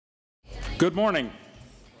Good morning.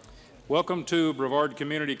 Welcome to Brevard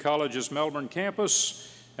Community College's Melbourne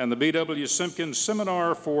campus and the B.W. Simpkins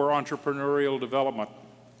Seminar for Entrepreneurial Development.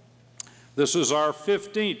 This is our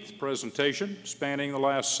 15th presentation spanning the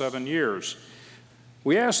last 7 years.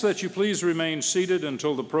 We ask that you please remain seated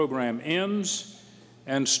until the program ends,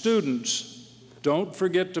 and students, don't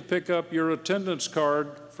forget to pick up your attendance card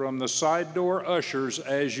from the side door ushers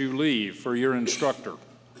as you leave for your instructor.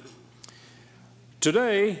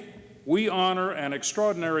 Today, we honor an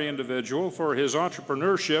extraordinary individual for his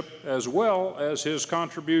entrepreneurship as well as his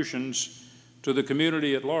contributions to the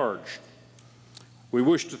community at large. We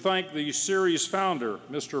wish to thank the series founder,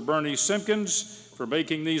 Mr. Bernie Simpkins, for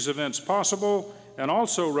making these events possible, and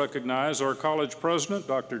also recognize our college president,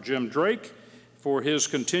 Dr. Jim Drake, for his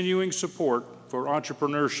continuing support for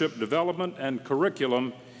entrepreneurship development and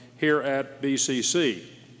curriculum here at BCC.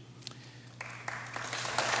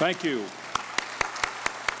 Thank you.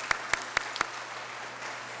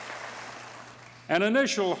 An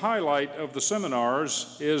initial highlight of the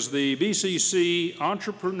seminars is the BCC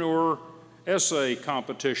Entrepreneur Essay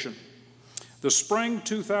Competition. The spring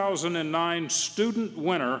 2009 student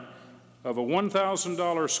winner of a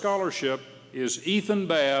 $1,000 scholarship is Ethan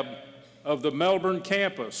Babb of the Melbourne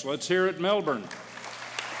campus. Let's hear it, Melbourne.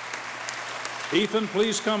 Ethan,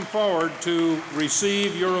 please come forward to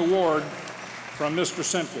receive your award from Mr.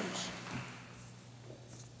 Simpkins.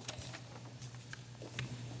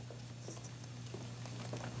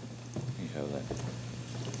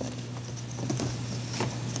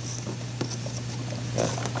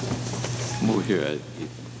 Move here.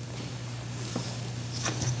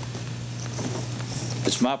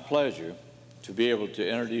 It's my pleasure to be able to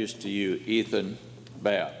introduce to you Ethan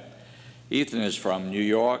Babb. Ethan is from New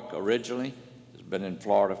York originally, has been in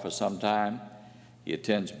Florida for some time. He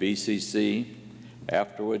attends BCC.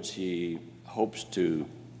 Afterwards, he hopes to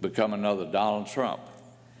become another Donald Trump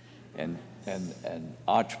and an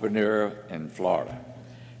entrepreneur in Florida.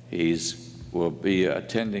 He will be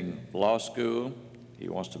attending law school. He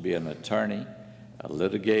wants to be an attorney, a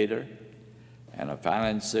litigator, and a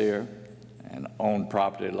financier, and own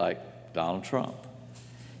property like Donald Trump.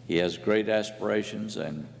 He has great aspirations,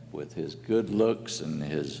 and with his good looks and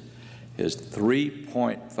his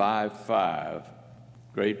 3.55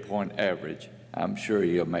 grade point average, I'm sure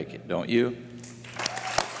he'll make it, don't you?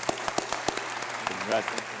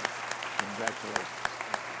 Congratulations. Congratulations.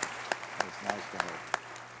 It's nice to have you.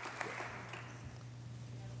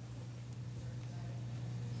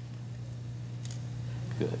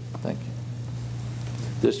 Good, thank you.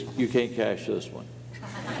 This, you can't cash this one.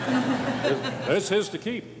 It's his to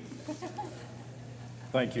keep.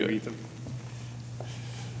 Thank you, Good. Ethan.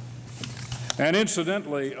 And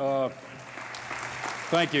incidentally,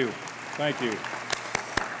 thank you.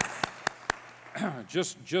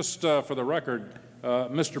 Just for the record,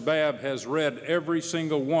 Mr. Babb has read every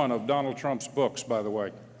single one of Donald Trump's books, by the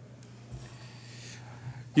way.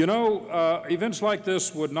 You know, events like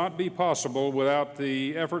this would not be possible without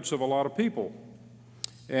the efforts of a lot of people.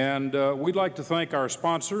 And we'd like to thank our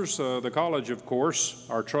sponsors, the college, of course,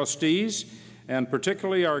 our trustees, and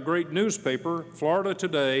particularly our great newspaper, Florida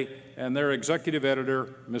Today, and their executive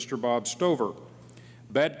editor, Mr. Bob Stover,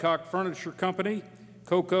 Badcock Furniture Company,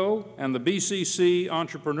 COCO, and the BCC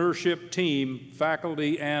entrepreneurship team,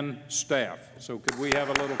 faculty, and staff. So could we have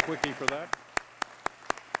a little quickie for that?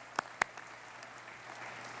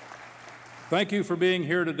 Thank you for being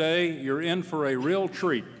here today. You're in for a real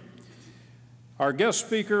treat. Our guest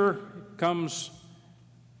speaker comes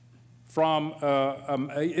from,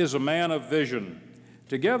 is a man of vision.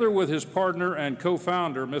 Together with his partner and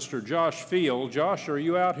co-founder, Mr. Josh Field. Josh, are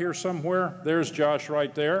you out here somewhere? There's Josh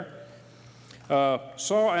right there.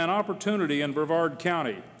 Saw an opportunity in Brevard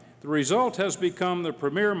County. The result has become the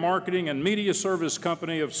premier marketing and media service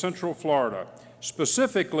company of Central Florida,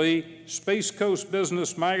 specifically Space Coast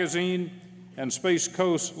Business Magazine and Space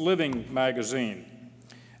Coast Living Magazine.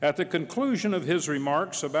 At the conclusion of his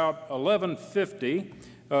remarks, about 11:50,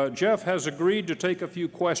 Jeff has agreed to take a few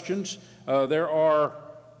questions. There are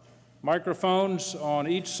microphones on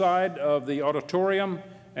each side of the auditorium,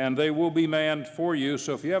 and they will be manned for you.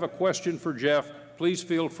 So if you have a question for Jeff, please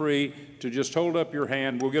feel free to just hold up your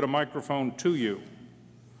hand. We'll get a microphone to you.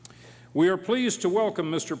 We are pleased to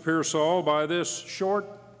welcome Mr. Piersall by this short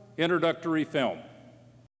introductory film.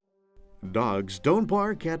 Dogs don't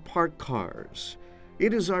bark at parked cars.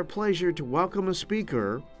 It is our pleasure to welcome a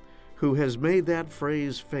speaker who has made that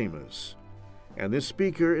phrase famous. And this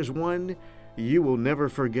speaker is one you will never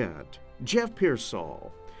forget, Jeff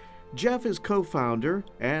Piersall. Jeff is co-founder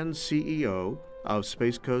and CEO of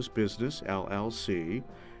Space Coast Business, LLC,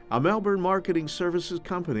 a Melbourne marketing services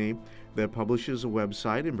company that publishes a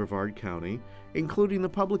website in Brevard County, including the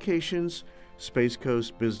publications Space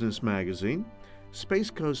Coast Business Magazine, Space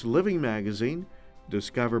Coast Living Magazine,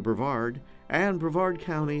 Discover Brevard, and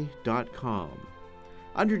BrevardCounty.com.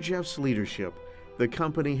 Under Jeff's leadership, the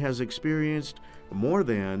company has experienced more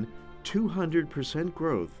than 200%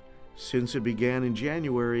 growth since it began in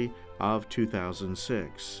January of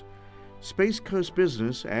 2006. Space Coast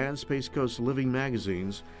Business and Space Coast Living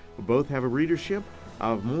magazines both have a readership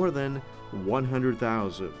of more than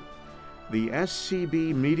 100,000. The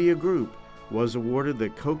SCB Media Group was awarded the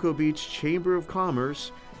Cocoa Beach Chamber of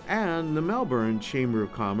Commerce and the Melbourne Chamber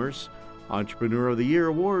of Commerce Entrepreneur of the Year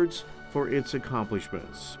awards for its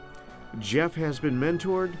accomplishments. Jeff has been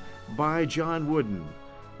mentored by John Wooden,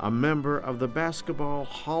 a member of the Basketball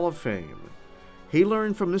Hall of Fame. He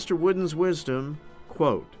learned from Mr. Wooden's wisdom,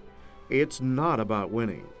 quote, "It's not about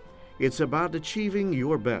winning. It's about achieving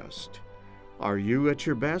your best. Are you at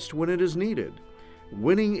your best when it is needed?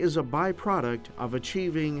 Winning is a byproduct of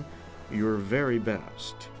achieving your very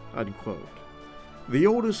best," unquote. The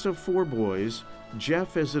oldest of 4 boys,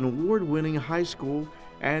 Jeff is an award-winning high school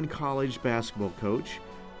and college basketball coach,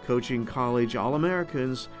 coaching college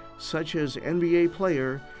All-Americans such as NBA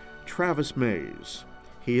player Travis Mays.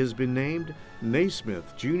 He has been named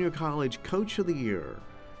Naismith Junior College Coach of the Year,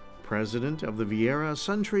 president of the Vieira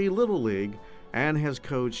Suntree Little League, and has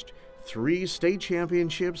coached 3 state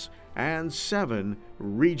championships and 7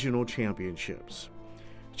 regional championships.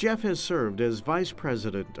 Jeff has served as vice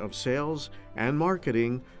president of sales and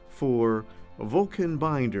marketing for Vulcan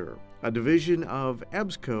Binder, a division of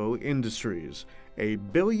EBSCO Industries, a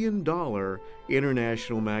billion-dollar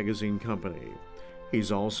international magazine company.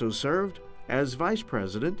 He's also served as vice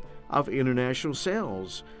president of international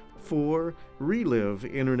sales for Relive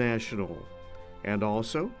International, and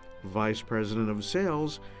also vice president of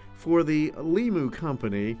sales for the Limu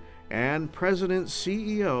Company and president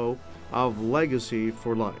CEO of Legacy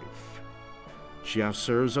for Life. Jeff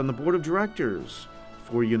serves on the board of directors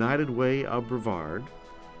for United Way of Brevard,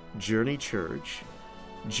 Journey Church,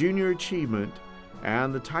 Junior Achievement,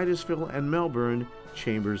 and the Titusville and Melbourne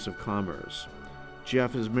Chambers of Commerce.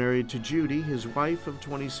 Jeff is married to Judy, his wife of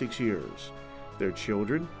 26 years. Their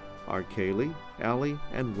children are Kaylee, Ellie,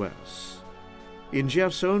 and Wes. In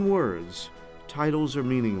Jeff's own words, titles are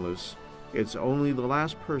meaningless. It's only the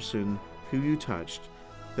last person who you touched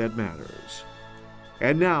that matters.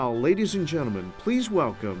 And now, ladies and gentlemen, please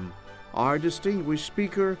welcome our distinguished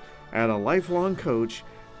speaker and a lifelong coach,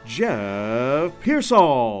 Jeff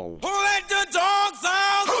Piersall. Who let the dogs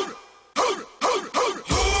out? Who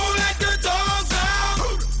let the dogs out?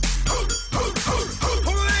 Who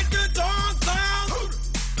let the dogs out?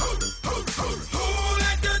 Who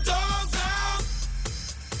let the dogs out?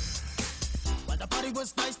 When the party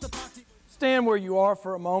was nice, the party. Stand where you are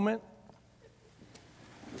for a moment.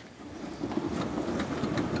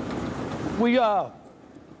 We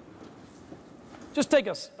just take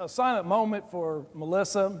a silent moment for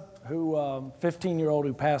Melissa, who 15-year-old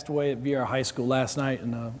who passed away at Vieira High School last night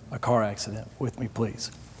in a car accident. With me, please.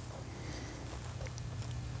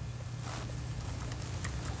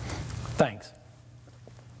 Thanks.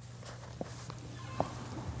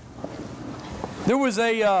 There was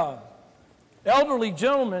a elderly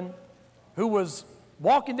gentleman who was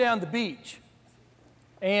walking down the beach,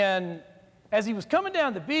 and as he was coming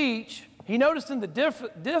down the beach, he noticed in the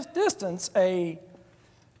distance a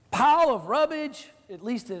pile of rubbish, at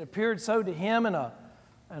least it appeared so to him, and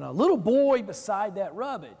a little boy beside that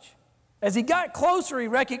rubbish. As he got closer, he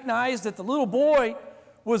recognized that the little boy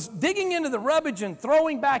was digging into the rubbish and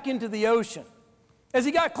throwing back into the ocean. As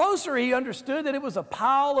he got closer, he understood that it was a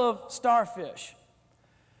pile of starfish.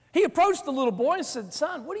 He approached the little boy and said,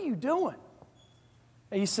 "Son, what are you doing?"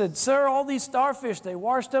 And he said, "Sir, all these starfish, they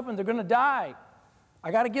washed up and they're going to die. I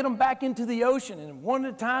got to get them back into the ocean." And one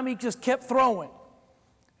at a time, he just kept throwing.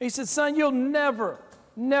 He said, "Son, you'll never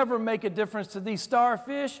make a difference to these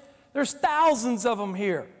starfish. There's thousands of them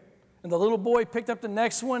here." And the little boy picked up the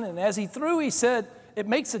next one, and as he threw, he said, "It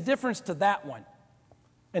makes a difference to that one."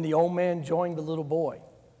 And the old man joined the little boy.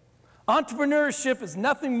 Entrepreneurship is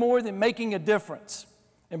nothing more than making a difference.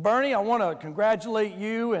 And Bernie, I want to congratulate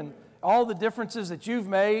you and all the differences that you've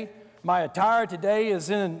made. My attire today is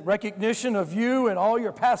in recognition of you and all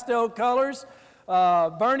your pastel colors.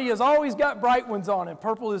 Bernie has always got bright ones on, and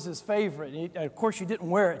purple is his favorite. Of course, you didn't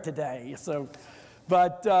wear it today.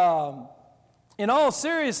 But in all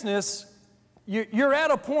seriousness, you're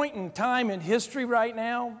at a point in time in history right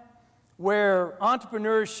now where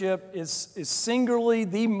entrepreneurship is singularly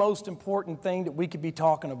the most important thing that we could be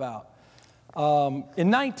talking about. In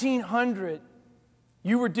 1900,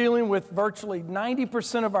 you were dealing with virtually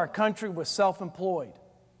 90% of our country was self-employed.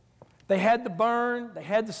 They had the burn, they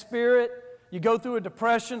had the spirit. You go through a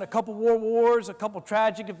depression, a couple world wars, a couple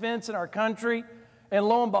tragic events in our country, and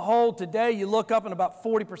lo and behold, today you look up and about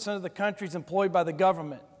 40% of the country is employed by the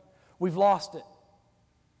government. We've lost it.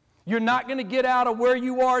 You're not going to get out of where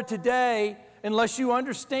you are today unless you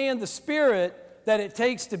understand the spirit that it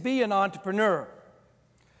takes to be an entrepreneur.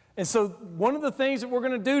 And so one of the things that we're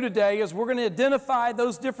going to do today is we're going to identify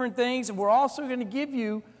those different things, and we're also going to give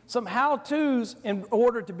you some how-tos in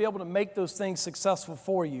order to be able to make those things successful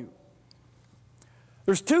for you.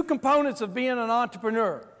 There's two components of being an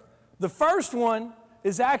entrepreneur. The first one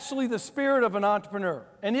is actually the spirit of an entrepreneur,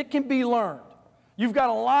 and it can be learned. You've got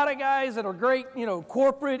a lot of guys that are great,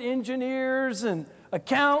 corporate engineers and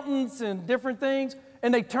accountants and different things,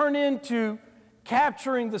 and they turn into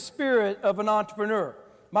capturing the spirit of an entrepreneur.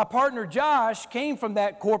 My partner Josh came from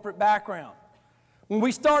that corporate background. When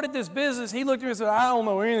we started this business, he looked at me and said, I don't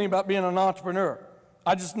know anything about being an entrepreneur.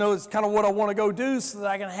 I just know it's kind of what I want to go do so that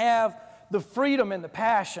I can have the freedom and the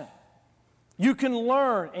passion. You can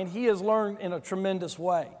learn, and he has learned in a tremendous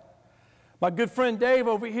way. My good friend Dave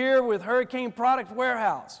over here with Hurricane Product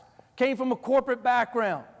Warehouse came from a corporate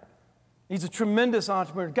background. He's a tremendous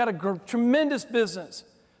entrepreneur, got a tremendous business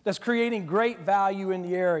that's creating great value in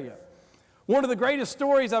the area. One of the greatest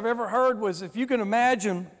stories I've ever heard was, if you can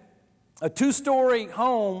imagine, a two-story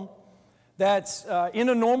home that's in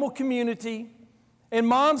a normal community, and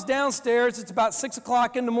mom's downstairs, it's about 6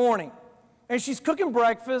 o'clock in the morning, and she's cooking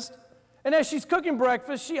breakfast, and as she's cooking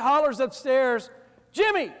breakfast, she hollers upstairs,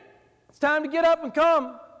 Jimmy, it's time to get up and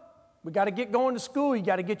come. We got to get going to school. You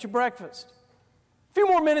got to get your breakfast. A few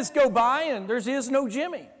more minutes go by, and there is no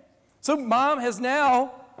Jimmy. So mom has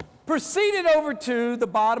now proceeded over to the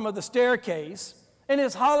bottom of the staircase and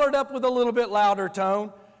has hollered up with a little bit louder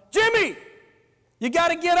tone, Jimmy, you got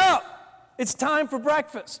to get up. It's time for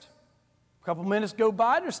breakfast. A couple minutes go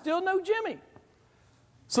by, there's still no Jimmy.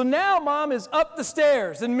 So now mom is up the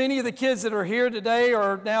stairs, and many of the kids that are here today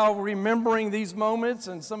are now remembering these moments,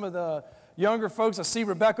 and some of the younger folks, I see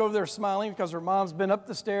Rebecca over there smiling because her mom's been up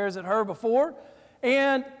the stairs at her before,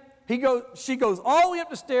 and she goes all the way up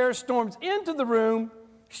the stairs, storms into the room,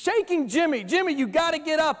 shaking Jimmy. Jimmy, you got to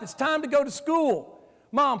get up. It's time to go to school.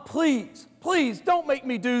 Mom, please, please don't make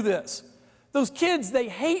me do this. Those kids, they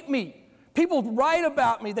hate me. People write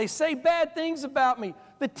about me. They say bad things about me.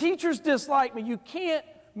 The teachers dislike me. You can't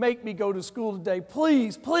make me go to school today.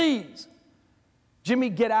 Please, please. Jimmy,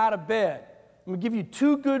 get out of bed. I'm going to give you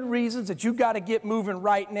two good reasons that you got to get moving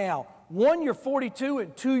right now. One, you're 42,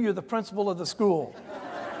 and two, you're the principal of the school.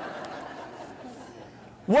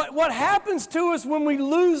 What happens to us when we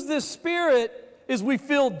lose this spirit is we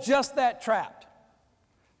feel just that trapped.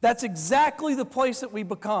 That's exactly the place that we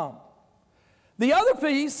become. The other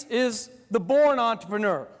piece is the born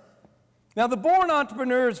entrepreneur. Now, the born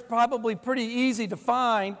entrepreneur is probably pretty easy to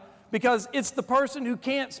find because it's the person who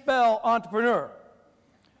can't spell entrepreneur.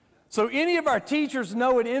 So any of our teachers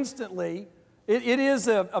know it instantly. It is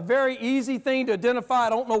a very easy thing to identify. I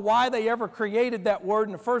don't know why they ever created that word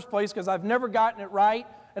in the first place because I've never gotten it right.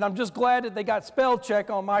 And I'm just glad that they got spell check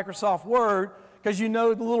on Microsoft Word because you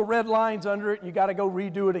know the little red lines under it and you got to go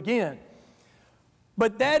redo it again.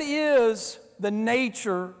 But that is the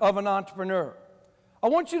nature of an entrepreneur. I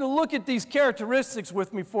want you to look at these characteristics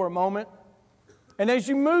with me for a moment. And as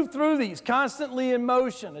you move through these, constantly in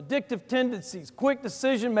motion, addictive tendencies, quick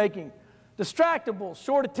decision making, distractible,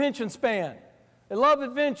 short attention span, they love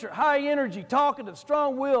adventure, high energy, talkative,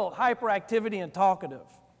 strong-willed, hyperactivity, and talkative.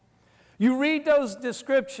 You read those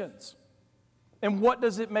descriptions, and what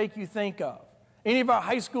does it make you think of? Any of our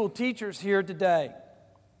high school teachers here today,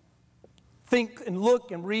 think and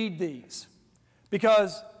look and read these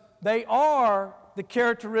because they are the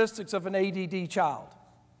characteristics of an ADD child.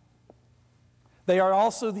 They are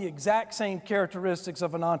also the exact same characteristics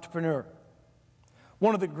of an entrepreneur.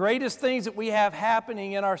 One of the greatest things that we have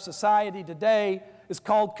happening in our society today is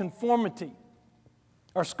called conformity.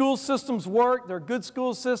 Our school systems work, they're good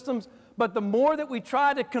school systems, but the more that we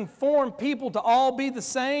try to conform people to all be the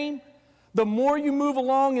same, the more you move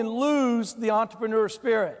along and lose the entrepreneur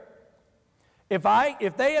spirit. If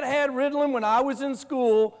they had had Ritalin when I was in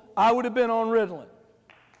school, I would have been on Ritalin.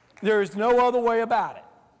 There is no other way about it.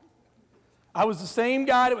 I was the same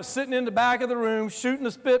guy that was sitting in the back of the room shooting the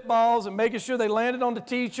spitballs and making sure they landed on the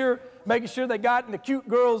teacher, making sure they got in the cute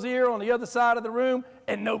girl's ear on the other side of the room,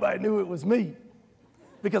 and nobody knew it was me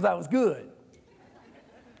because I was good.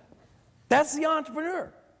 That's the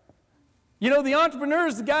entrepreneur. You know, the entrepreneur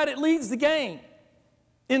is the guy that leads the game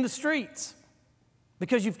in the streets.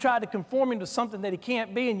 because you've tried to conform him to something that he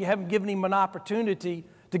can't be, and you haven't given him an opportunity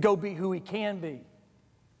to go be who he can be.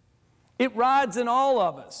 It rides in all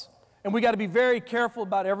of us, and we got to be very careful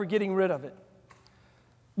about ever getting rid of it.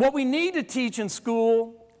 What we need to teach in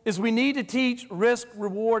school is we need to teach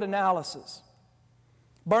risk-reward analysis.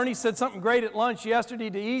 Bernie said something great at lunch yesterday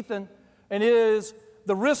to Ethan, and it is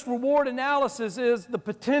the risk-reward analysis is the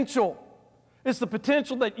potential. It's the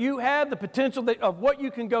potential that you have, the potential of what you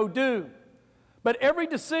can go do. But every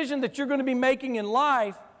decision that you're going to be making in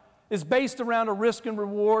life is based around a risk and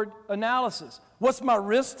reward analysis. What's my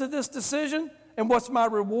risk to this decision, and what's my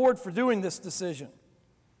reward for doing this decision?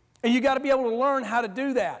 And you got to be able to learn how to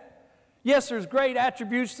do that. Yes, there's great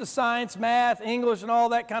attributes to science, math, English, and all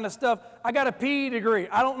that kind of stuff. I got a PE degree.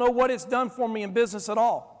 I don't know what it's done for me in business at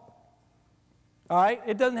all. All right?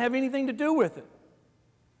 It doesn't have anything to do with it.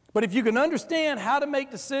 But if you can understand how to make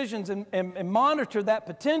decisions and monitor that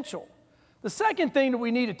potential, the second thing that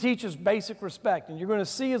we need to teach is basic respect. And you're going to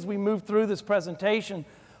see as we move through this presentation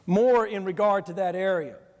more in regard to that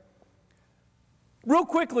area. Real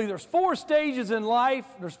quickly, there's 4 stages in life.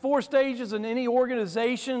 There's 4 stages in any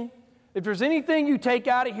organization. If there's anything you take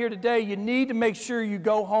out of here today, you need to make sure you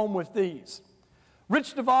go home with these.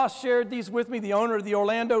 Rich DeVos shared these with me, the owner of the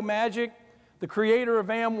Orlando Magic, the creator of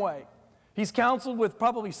Amway. He's counseled with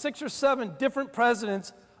probably 6 or 7 different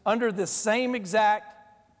presidents under the same exact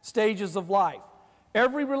stages of life.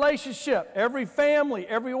 Every relationship, every family,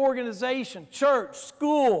 every organization, church,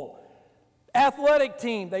 school, athletic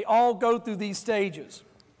team, they all go through these stages.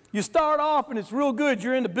 You start off and it's real good.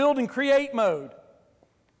 You're in the build and create mode.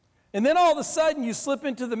 And then all of a sudden you slip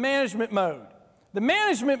into the management mode. The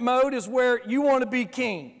management mode is where you want to be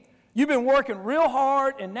king. You've been working real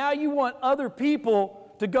hard and now you want other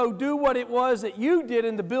people to go do what it was that you did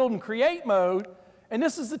in the build and create mode. And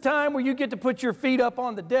this is the time where you get to put your feet up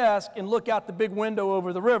on the desk and look out the big window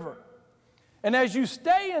over the river. And as you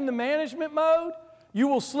stay in the management mode, you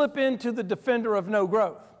will slip into the defender of no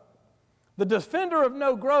growth. The defender of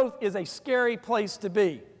no growth is a scary place to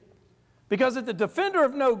be. Because at the defender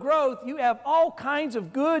of no growth, you have all kinds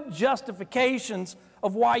of good justifications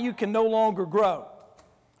of why you can no longer grow,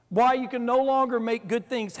 why you can no longer make good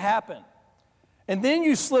things happen. And then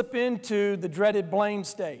you slip into the dreaded blame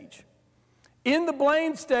stage. In the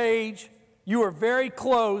blame stage, you are very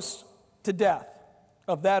close to death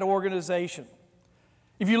of that organization.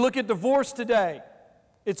 If you look at divorce today,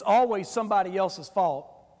 it's always somebody else's fault.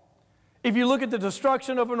 If you look at the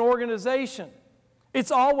destruction of an organization,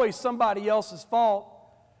 it's always somebody else's fault.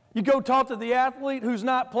 You go talk to the athlete who's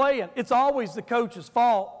not playing, it's always the coach's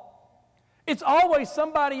fault. It's always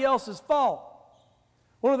somebody else's fault.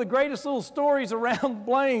 One of the greatest little stories around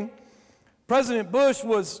blame, President Bush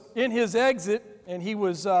was in his exit, and he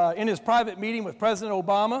was in his private meeting with President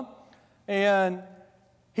Obama, and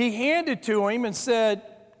he handed to him and said,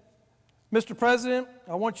 Mr. President,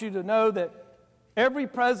 I want you to know that every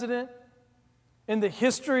president in the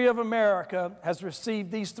history of America has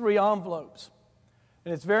received these 3 envelopes.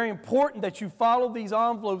 And it's very important that you follow these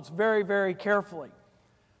envelopes very, very carefully.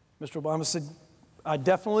 Mr. Obama said, I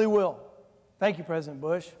definitely will. Thank you, President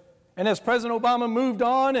Bush. And as President Obama moved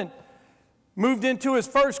on and moved into his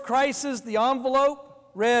first crisis, the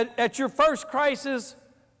envelope read, at your first crisis,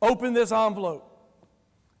 open this envelope.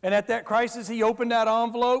 And at that crisis, he opened that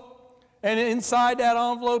envelope, and inside that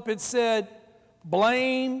envelope it said,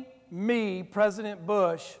 blame me, President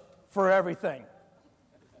Bush, for everything.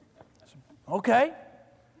 Okay.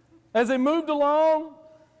 As they moved along,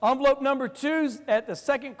 envelope number 2, at the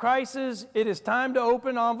second crisis, it is time to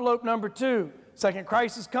open envelope number 2. Second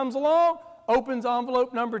crisis comes along, opens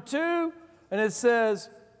envelope number 2, and it says,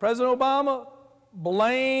 President Obama,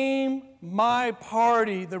 blame my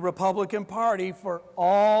party, the Republican Party, for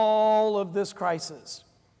all of this crisis.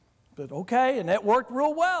 But okay, and that worked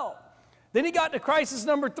real well. Then he got to crisis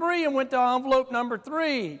number 3 and went to envelope number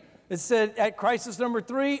 3. It said, at crisis number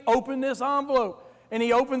 3, open this envelope. And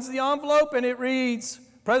he opens the envelope and it reads,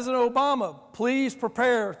 President Obama, please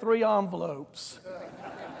prepare 3 envelopes.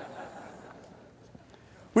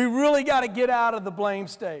 We really got to get out of the blame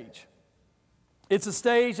stage. It's a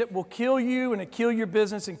stage that will kill you and it'll kill your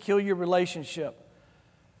business and kill your relationship.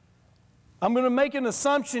 I'm going to make an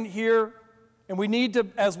assumption here, and we need to,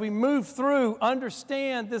 as we move through,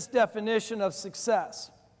 understand this definition of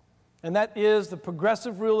success. And that is the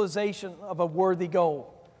progressive realization of a worthy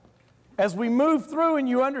goal. As we move through and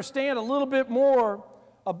you understand a little bit more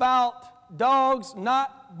about dogs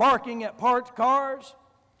not barking at parked cars,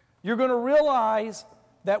 you're going to realize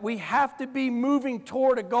that we have to be moving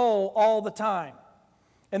toward a goal all the time.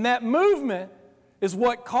 And that movement is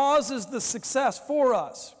what causes the success for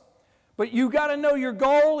us. But you got to know your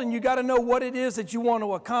goal and you got to know what it is that you want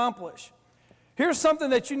to accomplish. Here's something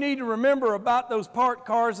that you need to remember about those parked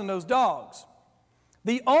cars and those dogs.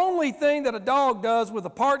 The only thing that a dog does with a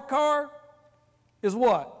parked car is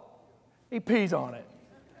what? He pees on it.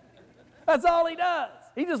 That's all he does.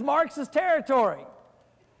 He just marks his territory.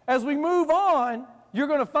 As we move on, you're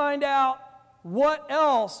going to find out what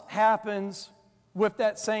else happens with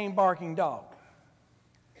that same barking dog.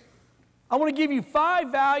 I want to give you 5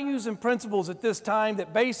 values and principles at this time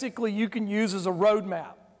that basically you can use as a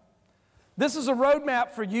roadmap. This is a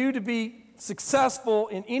roadmap for you to be successful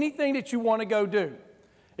in anything that you want to go do.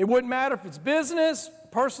 It wouldn't matter if it's business,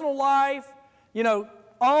 personal life, you know,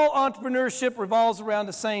 all entrepreneurship revolves around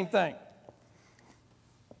the same thing.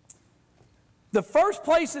 The first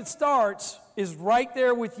place it starts is right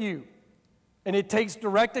there with you, and it takes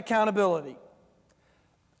direct accountability.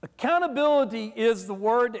 Accountability is the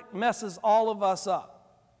word that messes all of us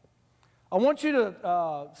up. I want you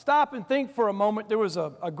to stop and think for a moment. There was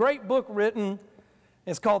a great book written.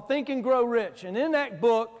 It's called Think and Grow Rich. And in that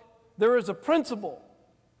book, there is a principle.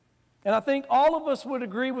 And I think all of us would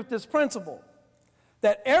agree with this principle,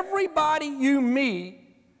 that everybody you meet,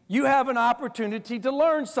 you have an opportunity to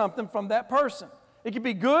learn something from that person. It could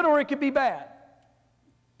be good or it could be bad.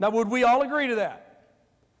 Now, would we all agree to that?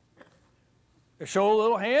 Show a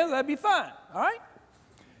little hands, that'd be fine, all right?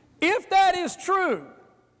 If that is true,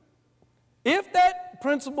 if that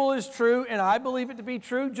principle is true, and I believe it to be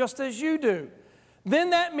true just as you do, then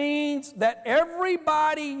that means that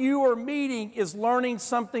everybody you are meeting is learning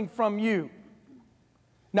something from you.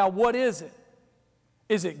 Now, what is it?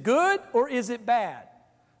 Is it good or is it bad?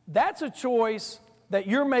 That's a choice that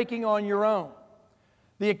you're making on your own.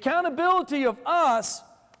 The accountability of us,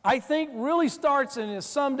 I think, really starts and is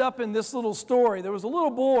summed up in this little story. There was a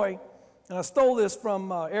little boy, and I stole this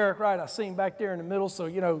from Eric Wright. I see him back there in the middle, so,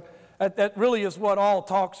 you know, that really is what all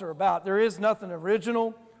talks are about. There is nothing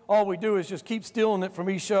original. All we do is just keep stealing it from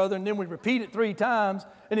each other, and then we repeat it 3 times,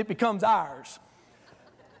 and it becomes ours.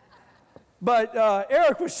 But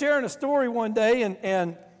Eric was sharing a story one day,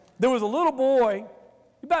 and there was a little boy,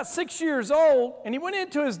 about 6 years old, and he went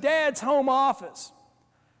into his dad's home office.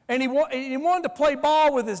 And he wanted to play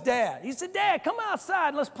ball with his dad. He said, "Dad, come outside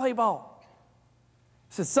and let's play ball."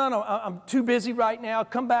 He said, "Son, I'm too busy right now.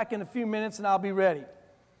 Come back in a few minutes and I'll be ready."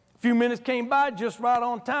 A few minutes came by, just right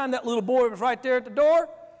on time. That little boy was right there at the door.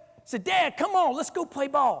 He said, "Dad, come on, let's go play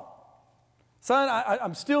ball." "Son,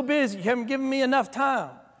 I'm still busy. You haven't given me enough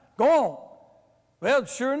time. Go on." Well,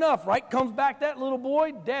 sure enough, right comes back that little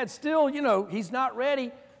boy. Dad's still, you know, he's not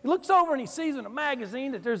ready. He looks over and he sees in a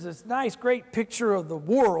magazine that there's this nice, great picture of the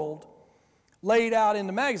world laid out in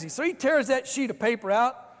the magazine. So he tears that sheet of paper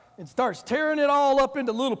out and starts tearing it all up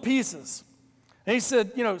into little pieces. And he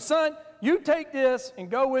said, "You know, son, you take this and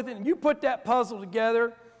go with it and you put that puzzle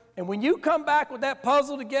together. And when you come back with that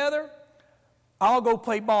puzzle together, I'll go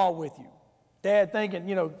play ball with you." Dad thinking,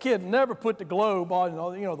 you know, kid never put the globe on,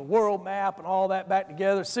 you know, the world map and all that back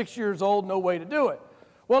together. 6 years old, no way to do it.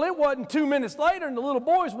 Well, it wasn't 2 minutes later, and the little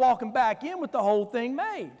boy's walking back in with the whole thing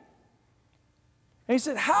made. And he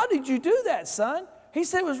said, "How did you do that, son?" He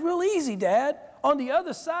said, "It was real easy, Dad. On the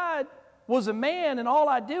other side was a man, and all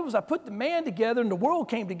I did was I put the man together, and the world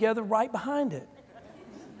came together right behind it."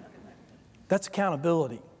 That's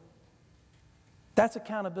accountability. That's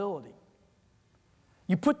accountability.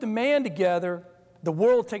 You put the man together, the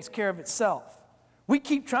world takes care of itself. We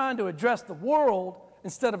keep trying to address the world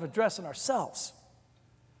instead of addressing ourselves.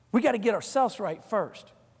 We got to get ourselves right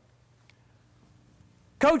first.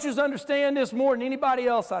 Coaches understand this more than anybody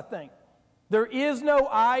else, I think. There is no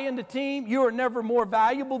I in the team. You are never more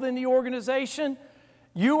valuable than the organization.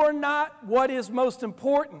 You are not what is most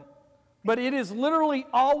important, but it is literally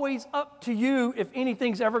always up to you if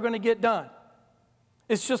anything's ever going to get done.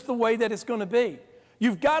 It's just the way that it's going to be.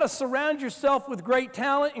 You've got to surround yourself with great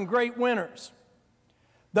talent and great winners.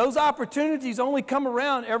 Those opportunities only come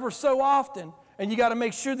around ever so often, and you got to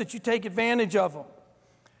make sure that you take advantage of them.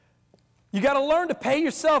 You got to learn to pay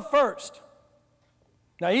yourself first.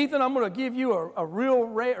 Now, Ethan, I'm going to give you a real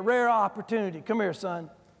rare opportunity. Come here, son.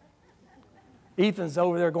 Ethan's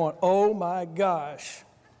over there going, "Oh my gosh."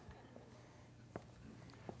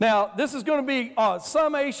 Now, this is going to be a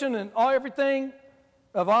summation and everything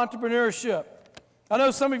of entrepreneurship. I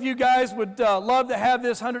know some of you guys would love to have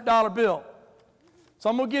this $100 bill. So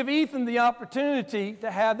I'm going to give Ethan the opportunity to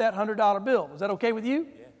have that $100 bill. Is that okay with you?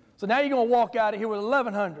 Yeah. So now you're going to walk out of here with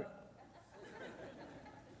 $1,100. Is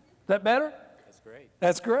that better? That's great.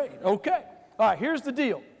 That's great. Okay. All right, here's the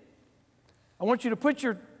deal. I want you to put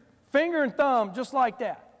your finger and thumb just like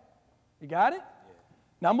that. You got it? Yeah.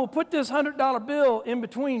 Now I'm going to put this $100 bill in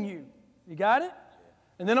between you. You got it?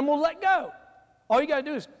 And then I'm going to let go. All you got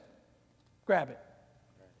to do is grab it.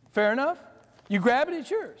 Fair enough? You grab it,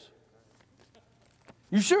 it's yours.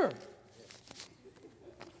 You sure?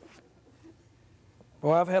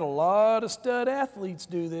 Well, I've had a lot of stud athletes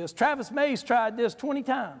do this. Travis Mays tried this 20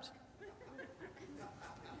 times.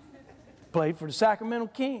 Played for the Sacramento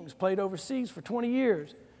Kings, played overseas for 20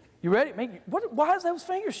 years. You ready? Why is those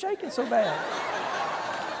fingers shaking so bad?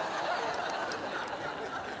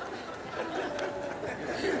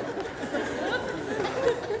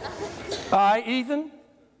 All right, Ethan,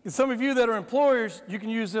 and some of you that are employers, you can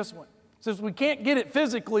use this one. Since we can't get it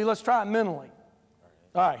physically, let's try it mentally.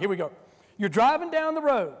 All right, here we go. You're driving down the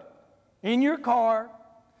road in your car,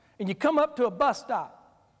 and you come up to a bus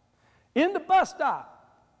stop. In the bus stop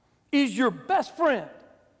is your best friend.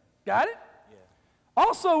 Got it? Yeah.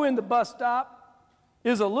 Also in the bus stop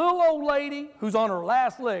is a little old lady who's on her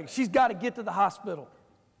last leg. She's got to get to the hospital.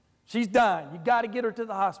 She's dying. You got to get her to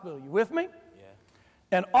the hospital. You with me? Yeah.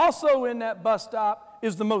 And also in that bus stop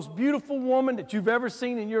is the most beautiful woman that you've ever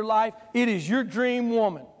seen in your life. It is your dream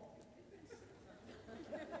woman.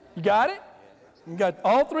 You got it? You got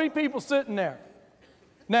all three people sitting there.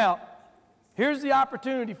 Now, here's the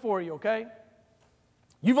opportunity for you, okay?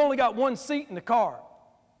 You've only got one seat in the car.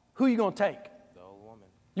 Who are you going to take? The old woman.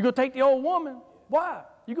 You're going to take the old woman? Yeah. Why?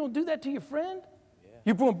 You're going to do that to your friend? Yeah.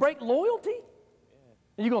 You're going to break loyalty? Yeah.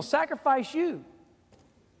 And you're going to sacrifice you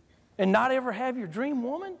and not ever have your dream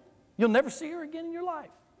woman? You'll never see her again in your life.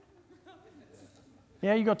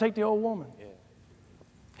 Yeah, you're going to take the old woman. Yeah.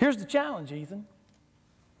 Here's the challenge, Ethan.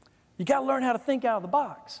 You got to learn how to think out of the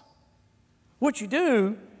box. What you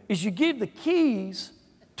do is you give the keys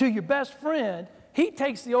to your best friend. He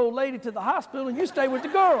takes the old lady to the hospital, and you stay with the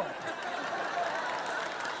girl.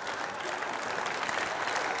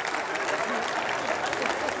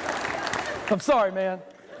 I'm sorry, man.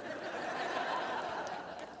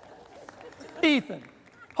 Ethan,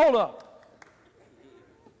 hold up.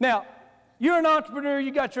 Now, you're an entrepreneur.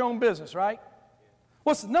 You got your own business, right?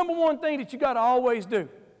 What's the number one thing that you got to always do?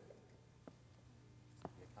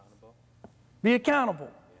 Be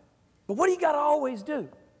accountable. But what do you got to always do?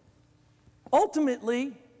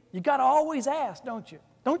 Ultimately, you got to always ask, don't you?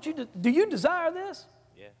 Don't you? Do you desire this?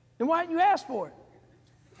 Yeah. Then why didn't you ask for it?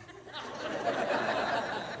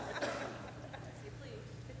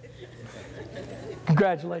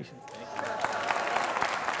 Congratulations.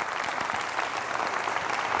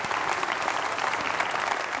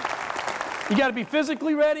 You got to be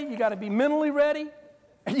physically ready. You got to be mentally ready.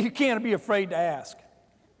 And you can't be afraid to ask.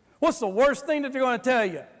 What's the worst thing that they're going to tell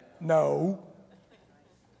you? No.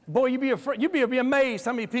 Boy, you'd be amazed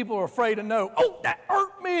how many people are afraid of no. Oh, that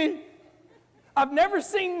hurt me. I've never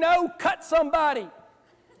seen no cut somebody.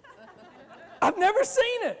 I've never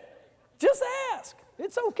seen it. Just ask.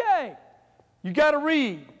 It's okay. You got to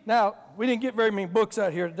read. Now, we didn't get very many books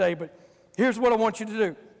out here today, but here's what I want you to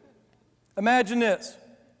do. Imagine this.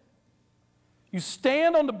 You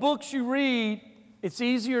stand on the books you read, it's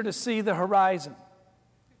easier to see the horizon.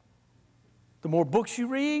 The more books you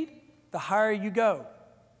read, the higher you go.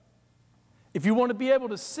 If you want to be able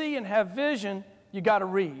to see and have vision, you got to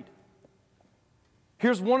read.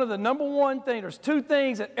 Here's one of the number one things. There's two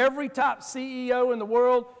things that every top CEO in the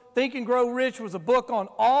world, Think and Grow Rich was a book on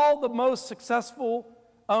all the most successful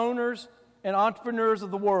owners and entrepreneurs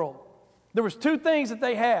of the world. There was two things that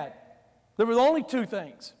they had. There were only two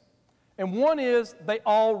things. And one is they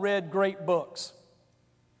all read great books.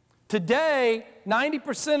 Today,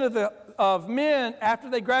 90% of men, after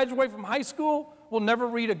they graduate from high school, will never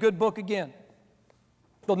read a good book again.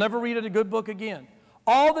 They'll never read a good book again.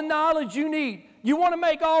 All the knowledge you need. You want to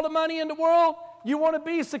make all the money in the world? You want to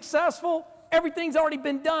be successful? Everything's already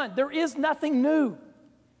been done. There is nothing new.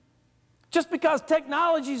 Just because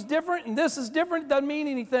technology is different and this is different doesn't mean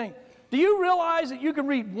anything. Do you realize that you can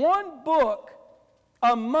read one book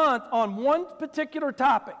a month on one particular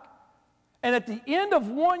topic, and at the end of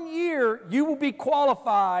 1 year, you will be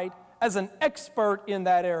qualified as an expert in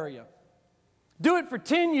that area? Do it for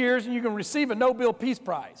 10 years and you can receive a Nobel Peace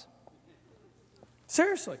Prize.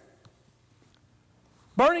 Seriously.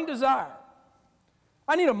 Burning desire.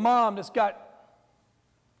 I need a mom that's got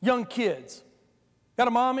young kids. Got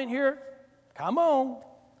a mom in here? Come on.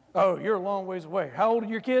 Oh, you're a long ways away. How old are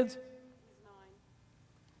your kids? 9.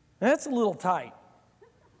 That's a little tight.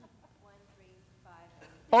 1, 3, 5, 8.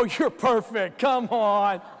 Oh, you're perfect. Come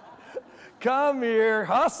on. Come here.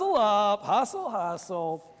 Hustle up. Hustle,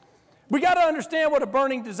 hustle. We got to understand what a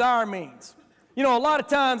burning desire means. You know, a lot of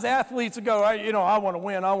times athletes will go, hey, I want to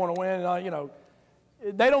win, I want to win.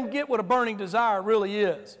 They don't get what a burning desire really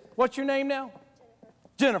is. What's your name now?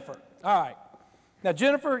 Jennifer. All right. Now,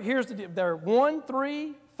 Jennifer, here's the deal. They're 1,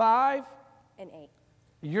 3, 5, And 8.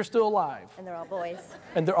 you're still alive. And they're all boys.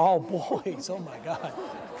 And they're all boys. Oh my God.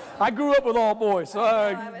 I grew up with all boys. So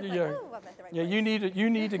I was like, yeah, "Ooh, I'm at the right yeah, place." you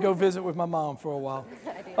need to go visit with my mom for a while.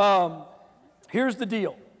 I do. Here's the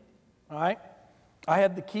deal. All right? I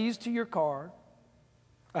have the keys to your car.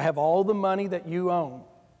 I have all the money that you own.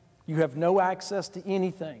 You have no access to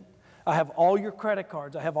anything. I have all your credit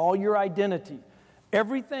cards. I have all your identity.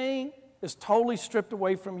 Everything is totally stripped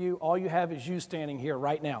away from you. All you have is you standing here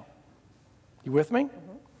right now. You with me?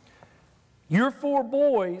 Mm-hmm. Your 4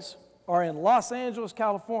 boys are in Los Angeles,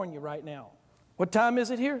 California right now. What time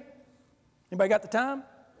is it here? Anybody got the time?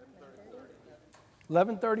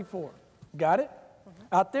 11:34. Got it?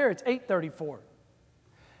 Mm-hmm. Out there it's 8:34.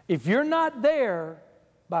 If you're not there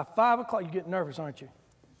by 5 o'clock, you're getting nervous, aren't you?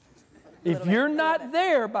 If you're not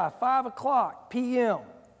there by 5 o'clock p.m.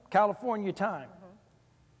 California time,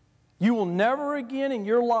 you will never again in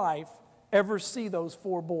your life ever see those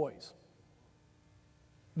 4 boys.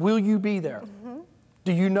 Will you be there? Mm-hmm.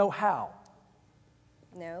 Do you know how?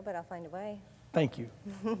 No, but I'll find a way. Thank you.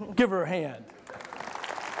 Give her a hand.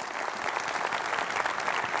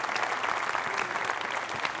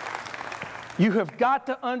 You have got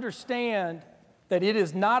to understand that it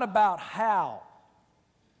is not about how,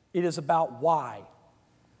 it is about why.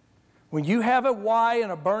 When you have a why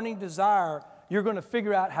and a burning desire, you're going to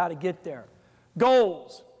figure out how to get there.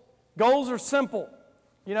 Goals. Goals are simple.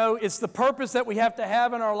 You know, it's the purpose that we have to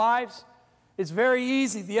have in our lives. It's very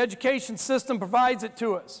easy. The education system provides it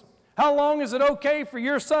to us. How long is it okay for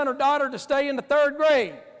your son or daughter to stay in the 3rd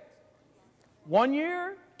grade? 1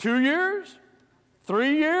 year? 2 years?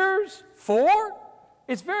 3 years? 4?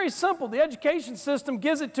 It's very simple. The education system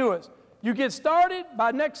gives it to us. You get started,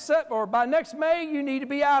 by next May, you need to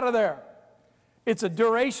be out of there. It's a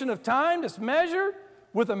duration of time that's measured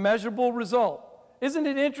with a measurable result. Isn't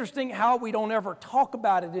it interesting how we don't ever talk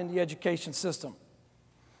about it in the education system?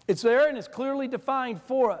 It's there and it's clearly defined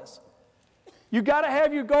for us. You've got to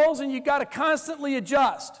have your goals and you've got to constantly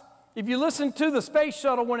adjust. If you listen to the space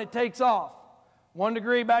shuttle when it takes off, 1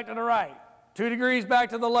 degree back to the right, 2 degrees back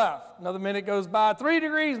to the left, another minute goes by, 3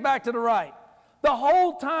 degrees back to the right. The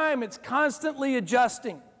whole time it's constantly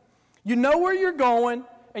adjusting. You know where you're going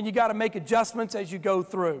and you got to make adjustments as you go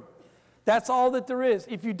through. That's all that there is.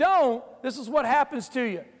 If you don't, this is what happens to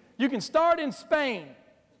you. You can start in Spain,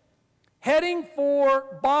 heading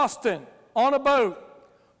for Boston on a boat,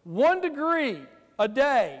 1 degree a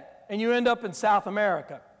day, and you end up in South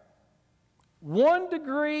America. 1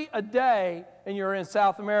 degree a day, and you're in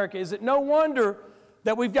South America. Is it no wonder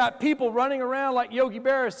that we've got people running around like Yogi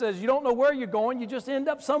Berra says, you don't know where you're going, you just end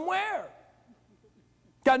up somewhere.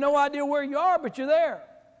 Got no idea where you are, but you're there.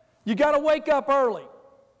 You got to wake up early.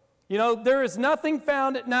 You know, there is nothing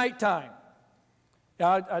found at nighttime.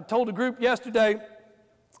 I told a group yesterday,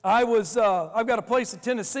 I've got a place in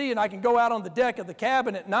Tennessee and I can go out on the deck of the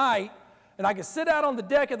cabin at night and I can sit out on the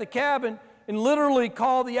deck of the cabin and literally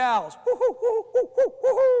call the owls. Woo, woo, woo, woo, woo,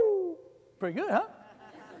 woo, woo. Pretty good, huh?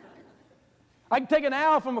 I can take an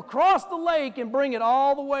owl from across the lake and bring it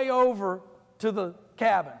all the way over to the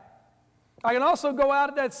cabin. I can also go out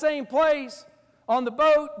at that same place on the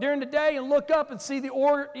boat during the day and look up and see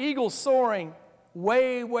the eagles soaring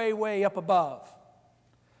way, way, way up above.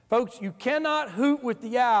 Folks, you cannot hoot with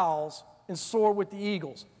the owls and soar with the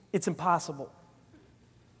eagles. It's impossible.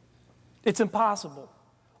 It's impossible.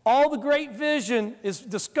 All the great vision is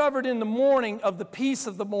discovered in the morning of the peace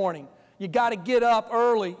of the morning. You got to get up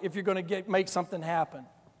early if you're going to make something happen.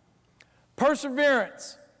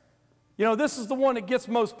 Perseverance. You know, this is the one that gets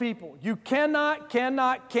most people. You cannot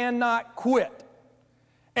quit.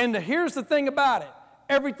 And here's the thing about it.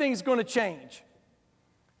 Everything's going to change.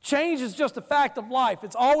 Change is just a fact of life.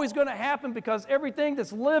 It's always going to happen because everything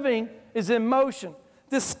that's living is in motion.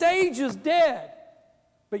 The stage is dead,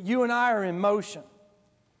 but you and I are in motion.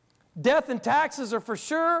 Death and taxes are for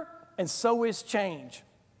sure, and so is change.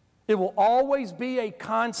 It will always be a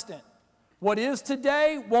constant. What is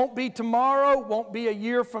today won't be tomorrow, won't be a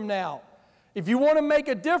year from now. If you want to make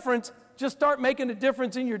a difference, just start making a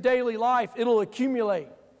difference in your daily life. It'll accumulate.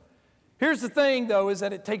 Here's the thing, though, is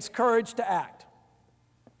that it takes courage to act.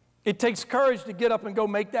 It takes courage to get up and go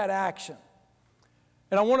make that action.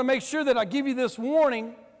 And I want to make sure that I give you this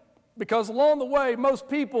warning because along the way, most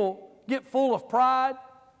people get full of pride,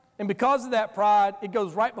 and because of that pride, it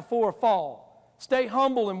goes right before a fall. Stay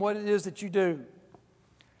humble in what it is that you do.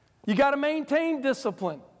 You got to maintain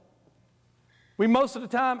discipline. We most of the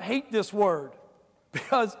time hate this word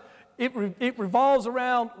because it revolves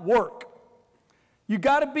around work. You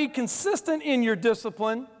got to be consistent in your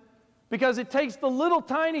discipline, because it takes the little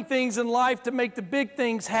tiny things in life to make the big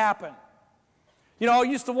things happen. You know, I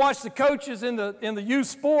used to watch the coaches in the youth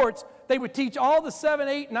sports. They would teach all the 7,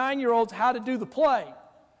 8, 9-year-olds how to do the play.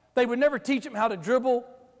 They would never teach them how to dribble,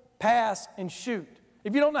 pass, and shoot.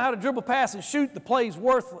 If you don't know how to dribble, pass, and shoot, the play's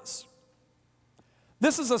worthless.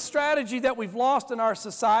 This is a strategy that we've lost in our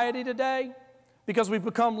society today because we've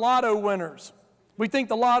become lotto winners. We think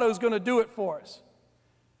the lotto is going to do it for us.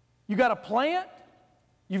 You've got to plant,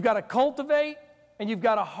 you've got to cultivate, and you've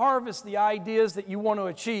got to harvest the ideas that you want to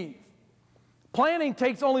achieve. Planting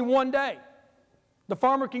takes only one day. The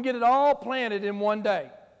farmer can get it all planted in one day.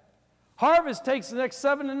 Harvest takes the next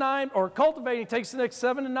 7 to 9, or cultivating takes the next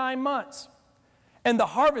 7 to 9 months. And the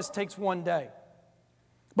harvest takes one day.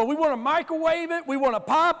 But we want to microwave it, we want to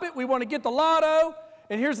pop it, we want to get the lotto.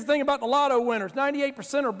 And here's the thing about the lotto winners.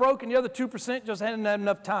 98% are broke and the other 2% just hadn't had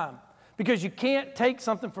enough time. Because you can't take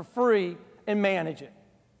something for free and manage it.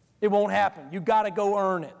 It won't happen. You've got to go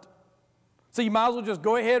earn it. So you might as well just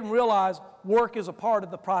go ahead and realize work is a part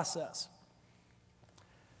of the process.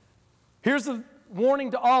 Here's the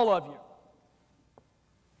warning to all of you.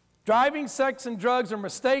 Driving, sex, and drugs are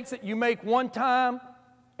mistakes that you make one time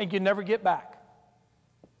and you never get back.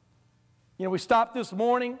 You know, we stopped this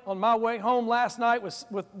morning on my way home last night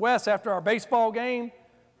with Wes after our baseball game.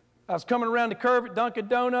 I was coming around the curve at Dunkin'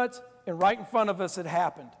 Donuts, and right in front of us it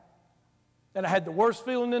happened. And I had the worst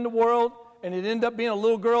feeling in the world, and it ended up being a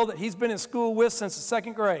little girl that he's been in school with since the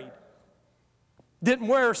 2nd grade. Didn't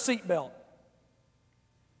wear her seatbelt.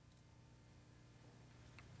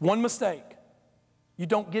 One mistake. You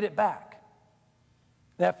don't get it back.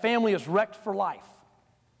 That family is wrecked for life.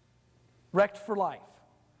 Wrecked for life.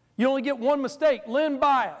 You only get one mistake. Lynn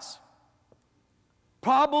Bias,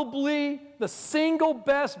 probably the single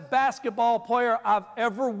best basketball player I've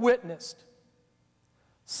ever witnessed,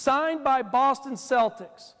 signed by Boston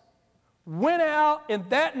Celtics, went out and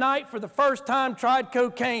that night for the first time tried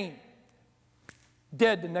cocaine,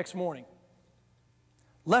 dead the next morning.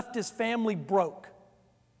 Left his family broke.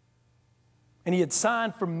 And he had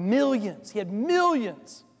signed for millions. He had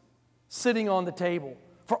millions sitting on the table.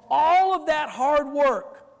 For all of that hard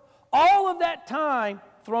work, all of that time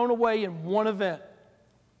thrown away in one event.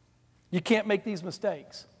 You can't make these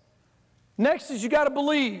mistakes. Next is you got to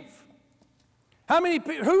believe.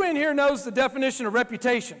 Who in here knows the definition of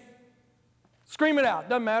reputation? Scream it out,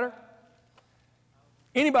 doesn't matter.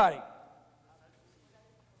 Anybody?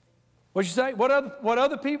 What'd you say? What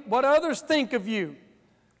others think of you?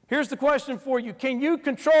 Here's the question for you. Can you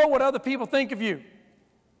control what other people think of you?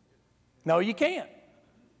 No, you can't.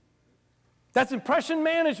 That's impression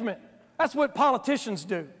management. That's what politicians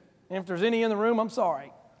do. And if there's any in the room, I'm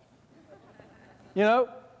sorry. You know,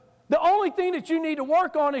 the only thing that you need to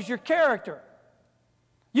work on is your character.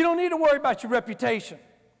 You don't need to worry about your reputation.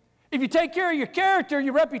 If you take care of your character,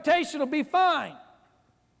 your reputation will be fine.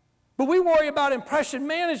 But we worry about impression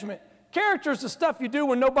management. Character is the stuff you do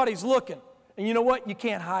when nobody's looking. And you know what? You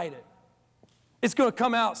can't hide it. It's going to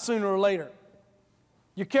come out sooner or later.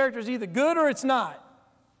 Your character is either good or it's not.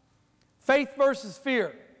 Faith versus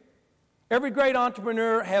fear. Every great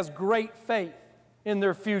entrepreneur has great faith in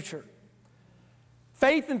their future.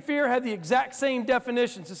 Faith and fear have the exact same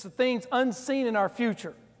definitions. It's the things unseen in our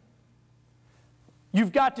future.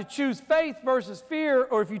 You've got to choose faith versus fear,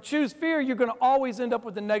 or if you choose fear, you're going to always end up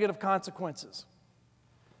with the negative consequences.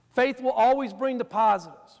 Faith will always bring the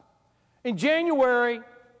positives. In January,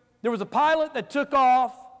 there was a pilot that took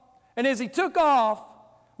off, and as he took off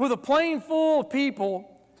with a plane full of people,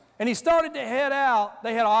 and he started to head out,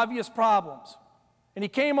 they had obvious problems. And he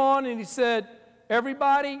came on and he said,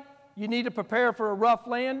 everybody, you need to prepare for a rough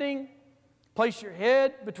landing. Place your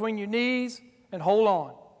head between your knees and hold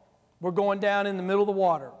on. We're going down in the middle of the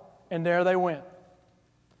water. And there they went.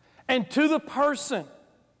 And to the person,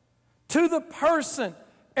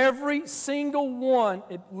 every single one,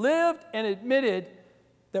 it lived and admitted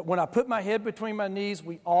that when I put my head between my knees,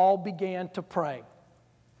 we all began to pray.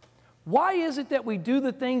 Why is it that we do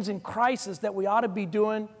the things in crisis that we ought to be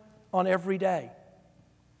doing on every day?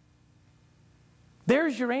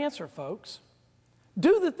 There's your answer, folks.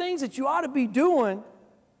 Do the things that you ought to be doing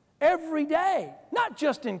every day, not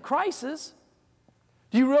just in crisis.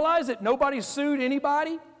 Do you realize that nobody sued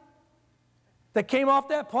anybody that came off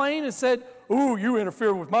that plane and said, ooh, you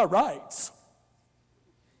interfere with my rights?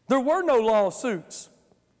 There were no lawsuits.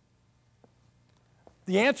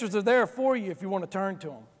 The answers are there for you if you want to turn to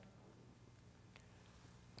them.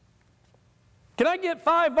 Can I get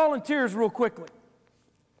 5 volunteers real quickly?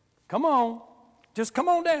 Come on. Just come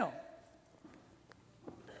on down.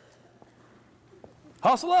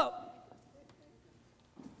 Hustle up.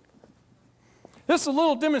 This is a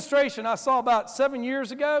little demonstration I saw about 7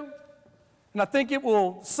 years ago, and I think it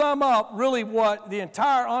will sum up really what the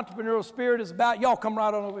entire entrepreneurial spirit is about. Y'all come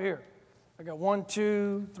right on over here. I got 1,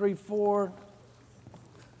 2, 3, 4.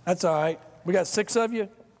 That's all right. We got 6 of you.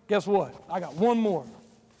 Guess what? I got one more.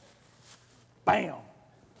 Bam.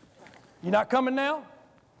 You not coming now?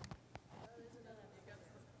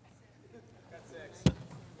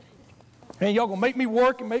 And y'all gonna make me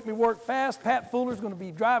work and make me work fast. Pat Fuller's gonna be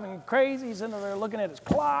driving crazy. He's in there looking at his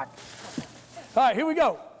clock. All right, here we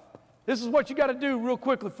go. This is what you gotta do real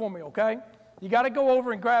quickly for me, okay? You gotta go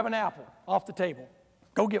over and grab an apple off the table.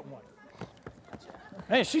 Go get one.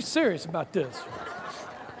 Man, she's serious about this.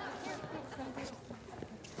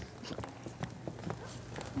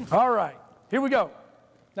 All right, here we go.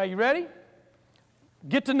 Now you ready?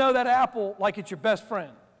 Get to know that apple like it's your best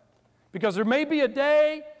friend. Because there may be a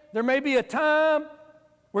day, there may be a time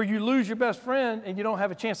where you lose your best friend and you don't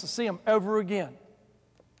have a chance to see him ever again.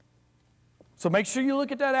 So make sure you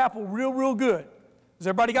look at that apple real, real good. Has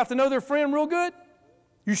everybody got to know their friend real good?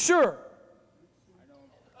 You sure?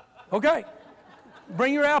 Okay.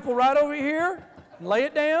 Bring your apple right over here, lay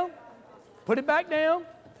it down, put it back down.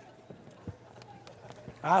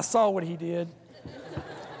 I saw what he did.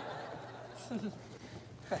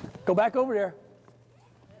 Go back over there.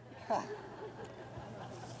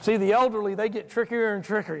 See, the elderly, they get trickier and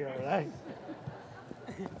trickier, right?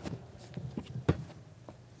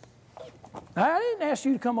 I didn't ask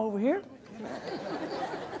you to come over here.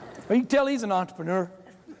 Well, you can tell he's an entrepreneur.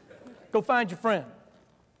 Go find your friend.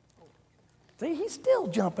 See, he's still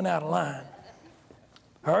jumping out of line.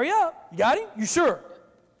 Hurry up. You got him? You sure?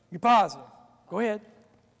 You positive? Go ahead.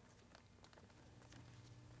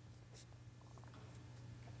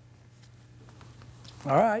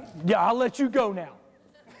 All right. Yeah, I'll let you go now.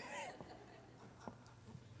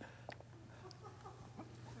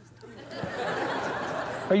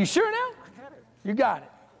 Are you sure now? You got it.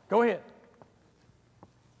 Go ahead.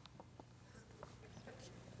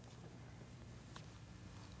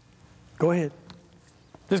 Go ahead.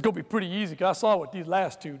 This is going to be pretty easy because I saw what these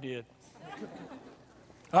last two did.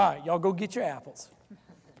 All right, y'all go get your apples.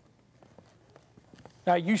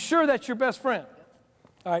 Now, you sure that's your best friend?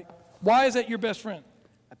 All right. Why is that your best friend?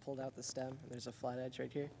 I pulled out the stem. There's a flat edge right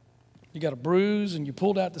here. You got a bruise and you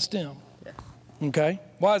pulled out the stem. Yeah. Okay.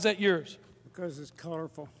 Why is that yours? Because it's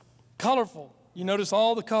colorful. Colorful. You notice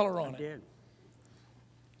all the color on it. Did.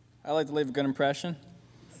 I like to leave a good impression.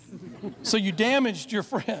 So you damaged your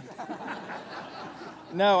friend.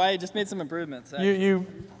 No, I just made some improvements.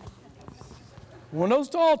 When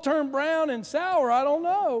those all turn brown and sour, I don't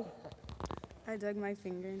know. I dug my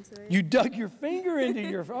finger into it. You dug your finger into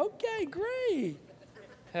your, okay, great.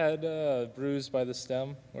 Had bruised by the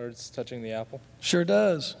stem where it's touching the apple. Sure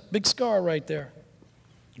does. Big scar right there.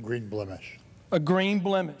 Green blemish. A green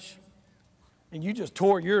blemish. And you just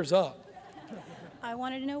tore yours up. I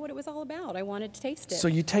wanted to know what it was all about. I wanted to taste it. So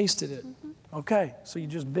you tasted it. Okay, so you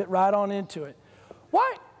just bit right on into it.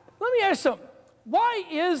 Why, let me ask you something. Why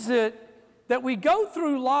is it that we go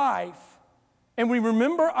through life and we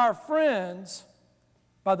remember our friends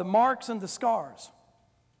by the marks and the scars?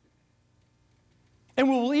 And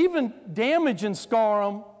we'll even damage and scar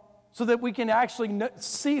them so that we can actually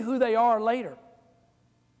see who they are later.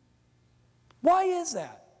 Why is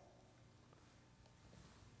that?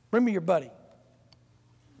 Bring me your buddy.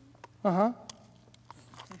 Uh-huh.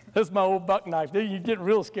 This is my old buck knife. You're getting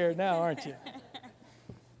real scared now, aren't you?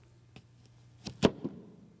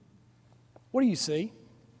 What do you see?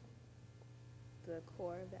 The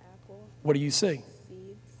core of the apple. What do you see?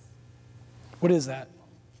 Seeds. What is that?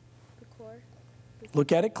 The core.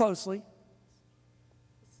 Look at it closely.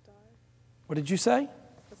 The star. What did you say?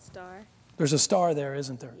 The star. There's a star there,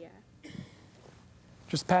 isn't there? Yeah.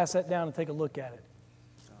 Just pass that down and take a look at it.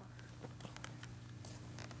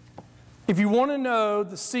 If you want to know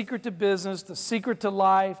the secret to business, the secret to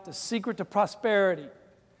life, the secret to prosperity,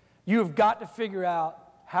 you have got to figure out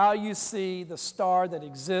how you see the star that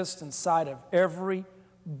exists inside of every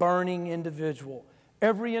burning individual.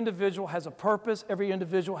 Every individual has a purpose. Every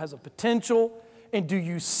individual has a potential. And do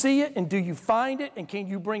you see it and do you find it and can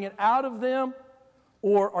you bring it out of them?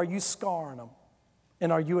 Or are you scarring them?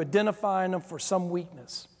 And are you identifying them for some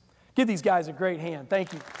weakness? Give these guys a great hand.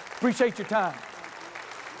 Thank you. Appreciate your time.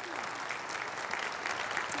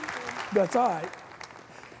 That's all right.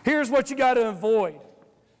 Here's what you got to avoid.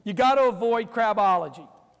 You got to avoid crabology.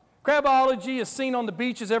 Crabology is seen on the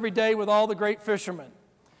beaches every day with all the great fishermen.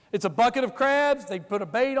 It's a bucket of crabs, they put a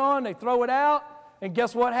bait on, they throw it out, and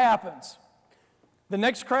guess what happens? The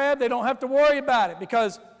next crab, they don't have to worry about it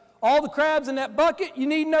because all the crabs in that bucket, you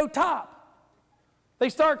need no top. They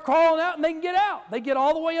start crawling out and they can get out. They get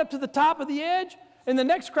all the way up to the top of the edge, and the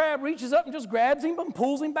next crab reaches up and just grabs him and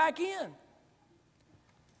pulls him back in.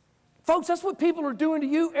 Folks, that's what people are doing to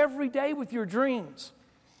you every day with your dreams.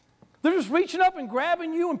 They're just reaching up and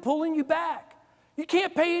grabbing you and pulling you back. You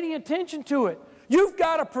can't pay any attention to it. You've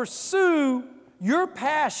got to pursue your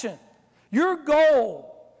passion, your goal,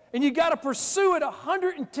 and you've got to pursue it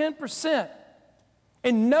 110%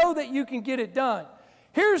 and know that you can get it done.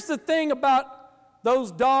 Here's the thing about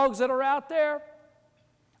those dogs that are out there.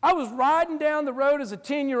 I was riding down the road as a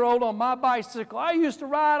 10-year-old on my bicycle. I used to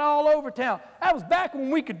ride all over town. That was back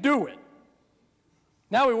when we could do it.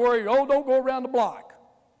 Now we worry, oh, don't go around the block.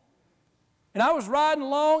 And I was riding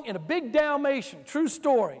along, and a big Dalmatian, true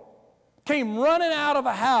story, came running out of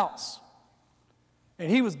a house.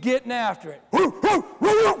 And he was getting after it.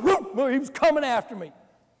 He was coming after me.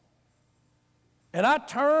 And I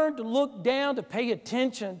turned to look down to pay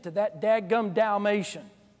attention to that dadgum Dalmatian.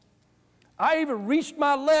 I even reached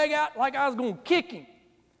my leg out like I was going to kick him.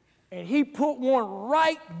 And he put one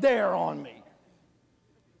right there on me.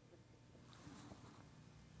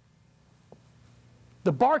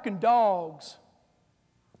 The barking dogs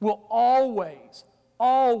will always,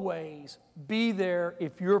 always be there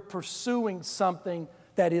if you're pursuing something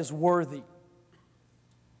that is worthy.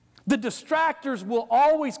 The distractors will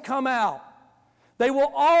always come out. They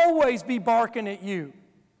will always be barking at you.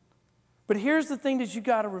 But here's the thing that you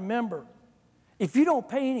got to remember. If you don't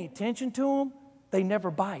pay any attention to them, they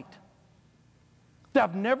never bite.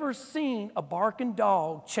 I've never seen a barking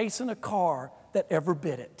dog chasing a car that ever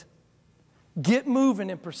bit it. Get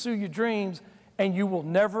moving and pursue your dreams, and you will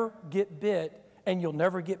never get bit, and you'll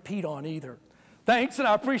never get peed on either. Thanks, and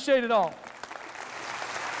I appreciate it all.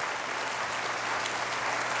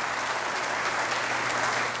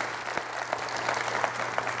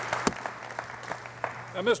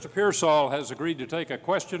 Mr. Piersall has agreed to take a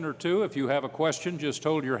question or two. If you have a question, just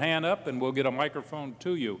hold your hand up and we'll get a microphone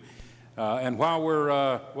to you. And while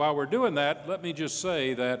we're doing that, let me just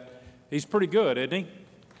say that he's pretty good, isn't he?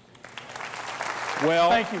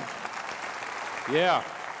 Well, thank you. Yeah,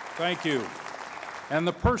 thank you. And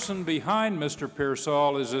the person behind Mr.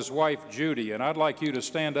 Piersall is his wife, Judy, and I'd like you to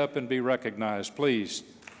stand up and be recognized, please.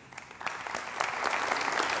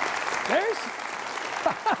 There's...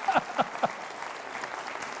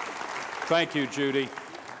 Thank you, Judy.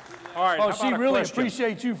 All right. Oh, she really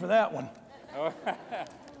appreciates you for that one.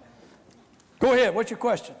 Go ahead. What's your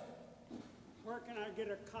question? Where can I get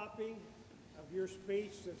a copy of your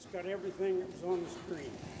speech that's got everything that was on the screen?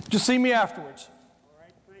 Just see me afterwards. All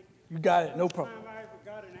right, thank you. You got it. No problem. First time I ever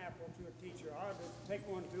got an apple to a teacher, I ought to take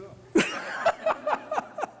one to him.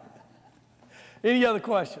 Any other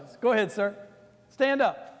questions? Go ahead, sir. Stand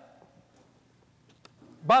up.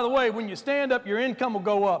 By the way, when you stand up, your income will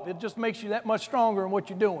go up. It just makes you that much stronger in what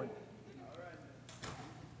you're doing. All right.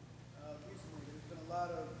 Recently, there's been a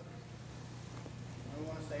lot of, I don't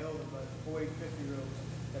want to say older, but 40, 50-year-olds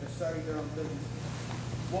that are starting their own businesses.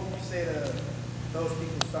 What would you say to those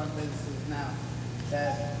people starting businesses now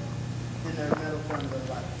that in their middle term of their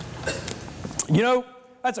life? You know,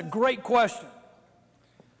 that's a great question.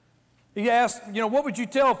 You ask, you know, what would you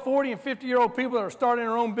tell 40 and 50-year-old people that are starting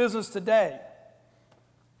their own business today?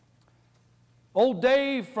 Old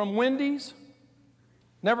Dave from Wendy's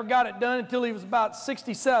never got it done until he was about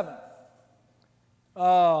 67.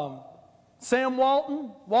 Sam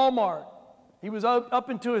Walton, Walmart, he was up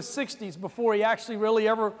into his 60s before he actually really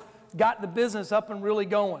ever got the business up and really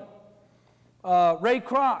going. Ray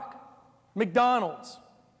Kroc, McDonald's,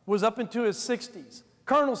 was up into his 60s.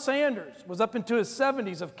 Colonel Sanders was up into his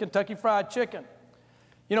 70s of Kentucky Fried Chicken.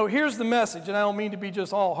 You know, here's the message, and I don't mean to be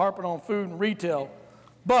just all harping on food and retail,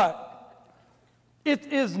 but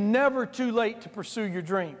it is never too late to pursue your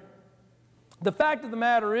dream. The fact of the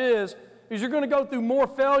matter is you're going to go through more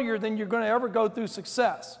failure than you're going to ever go through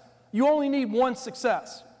success. You only need one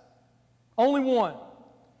success. Only one.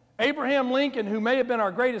 Abraham Lincoln, who may have been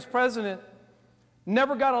our greatest president,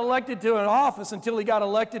 never got elected to an office until he got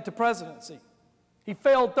elected to presidency. He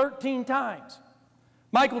failed 13 times.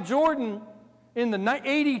 Michael Jordan, in the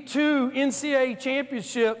 82 NCAA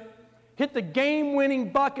championship, hit the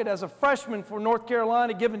game-winning bucket as a freshman for North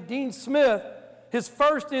Carolina, giving Dean Smith his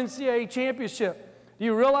first NCAA championship. Do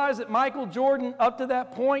you realize that Michael Jordan, up to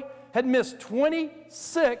that point, had missed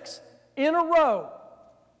 26 in a row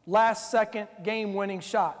last-second game-winning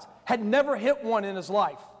shots? Had never hit one in his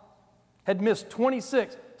life. Had missed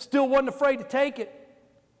 26. Still wasn't afraid to take it.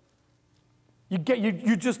 You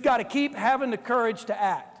just got to keep having the courage to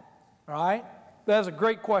act. All right? That's a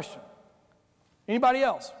great question. Anybody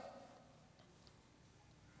else?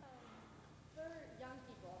 For young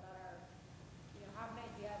people that are, having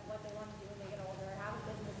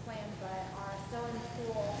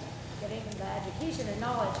education and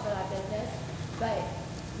knowledge for that business, but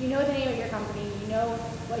you know the name of your company, you know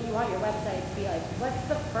what you want your website to be like. What's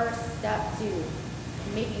the first step to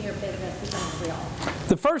making your business become real?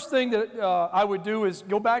 The first thing that I would do is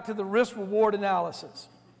go back to the risk-reward analysis.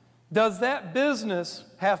 Does that business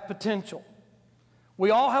have potential? We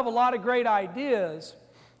all have a lot of great ideas,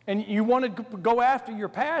 and you want to go after your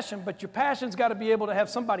passion, but your passion's got to be able to have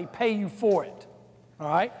somebody pay you for it, all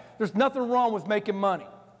right? There's nothing wrong with making money.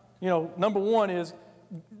 You know, number one is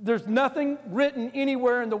there's nothing written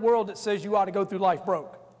anywhere in the world that says you ought to go through life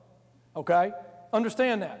broke, okay?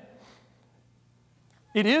 Understand that.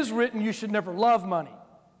 It is written you should never love money.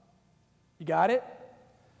 You got it?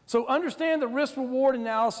 So understand the risk-reward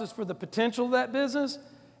analysis for the potential of that business,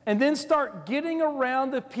 and then start getting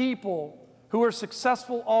around the people who are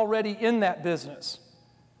successful already in that business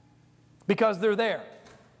because they're there.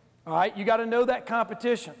 All right? You got to know that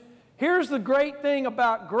competition. Here's the great thing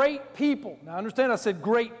about great people. Now, understand I said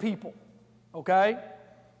great people, okay?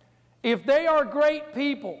 If they are great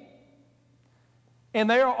people and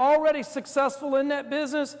they are already successful in that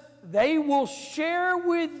business, they will share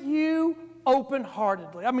with you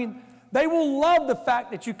open-heartedly. I mean, they will love the fact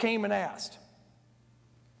that you came and asked.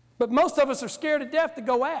 But most of us are scared to death to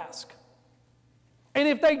go ask. And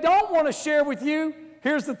if they don't want to share with you,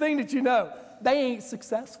 here's the thing that you know. They ain't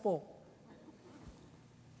successful.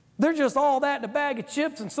 They're just all that in a bag of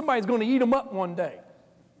chips, and somebody's going to eat them up one day.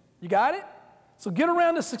 You got it? So get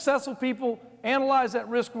around the successful people, analyze that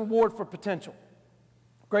risk-reward for potential.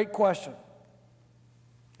 Great question.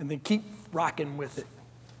 And then keep rocking with it.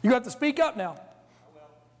 You got to speak up now. I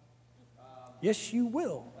will. Yes, you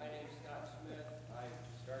will. My name's Scott Smith. I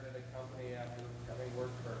started a company after having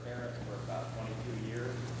worked for parents for about 22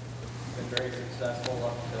 years. Been very successful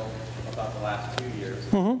up until about the last 2 years.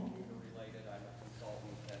 Computer-related, I'm a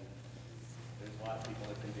consultant, and there's a lot of people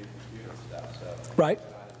that can do computer stuff. So right. It's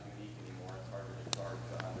not as unique anymore. It's harder to charge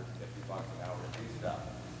 $150 an hour to do stuff.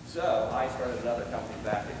 So I started another company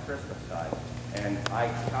back at Christmas time, and I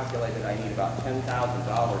calculated I need about $10,000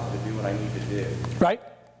 to do what I need to do. Right.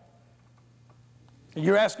 And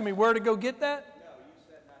you're asking me where to go get that? No, you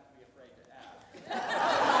said not to be afraid to ask.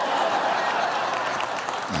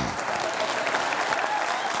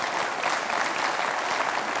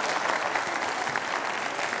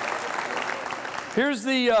 Here's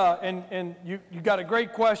the, and you got a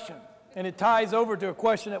great question, and it ties over to a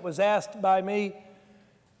question that was asked by me.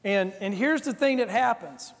 And here's the thing that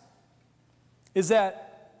happens, is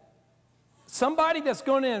that somebody that's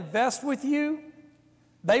going to invest with you,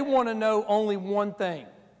 they want to know only one thing.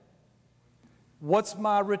 What's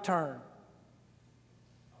my return?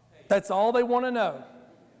 That's all they want to know.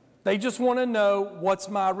 They just want to know what's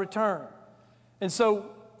my return. And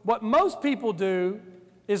so what most people do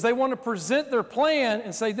is they want to present their plan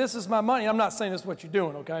and say, this is my money. I'm not saying this is what you're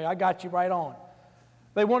doing, okay? I got you right on.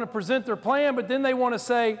 They want to present their plan, but then they want to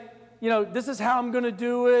say, you know, this is how I'm going to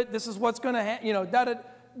do it. This is what's going to happen. You know,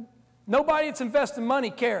 nobody that's investing money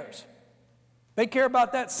cares. They care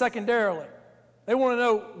about that secondarily. They want to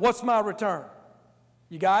know, what's my return?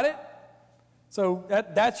 You got it? So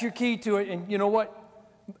that's your key to it. And you know what?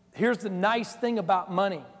 Here's the nice thing about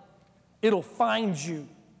money. It'll find you.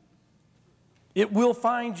 It will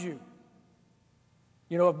find you.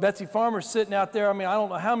 You know, if Betsy Farmer's sitting out there, I mean, I don't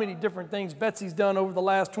know how many different things Betsy's done over the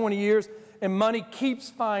last 20 years, and money keeps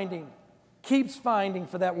finding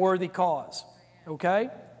for that worthy cause, okay?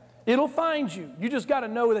 It'll find you. You just got to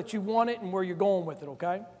know that you want it and where you're going with it,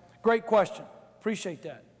 okay? Great question. Appreciate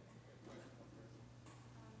that.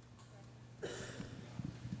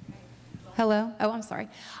 Hello. Oh, I'm sorry.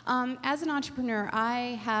 As an entrepreneur,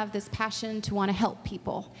 I have this passion to want to help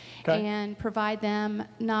people and provide them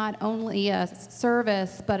not only a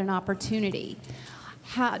service, but an opportunity.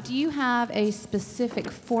 Do you have a specific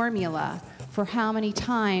formula for how many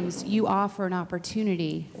times you offer an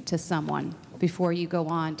opportunity to someone before you go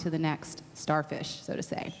on to the next starfish, so to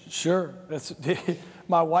say? Sure.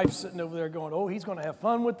 My wife's sitting over there going, oh, he's going to have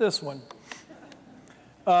fun with this one.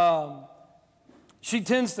 She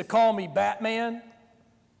tends to call me Batman.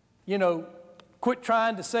 You know, quit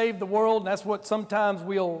trying to save the world, and that's what sometimes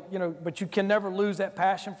we'll, you know, but you can never lose that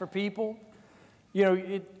passion for people. You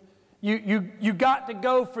know, you got to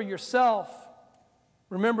go for yourself.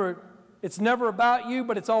 Remember, it's never about you,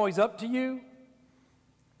 but it's always up to you.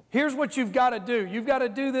 Here's what you've got to do. You've got to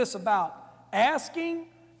do this about asking.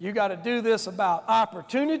 You've got to do this about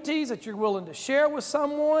opportunities that you're willing to share with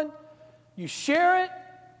someone. You share it,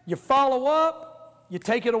 you follow up, you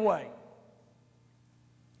take it away.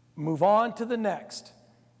 Move on to the next.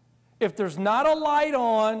 If there's not a light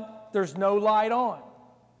on, there's no light on.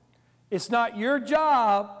 It's not your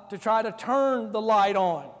job to try to turn the light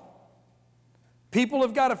on. People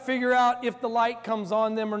have got to figure out if the light comes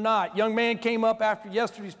on them or not. Young man came up after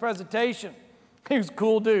yesterday's presentation. He was a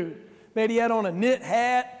cool dude. Man, he had on a knit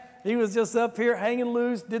hat. He was just up here hanging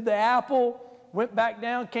loose, did the apple, went back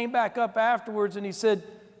down, came back up afterwards, and he said,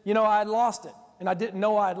 you know, I had lost it, and I didn't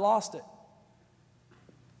know I had lost it.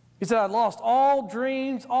 He said, I'd lost all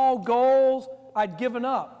dreams, all goals. I'd given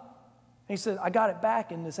up. And he said, I got it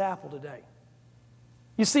back in this apple today.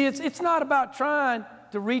 You see, it's not about trying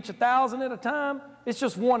to reach 1,000 at a time. It's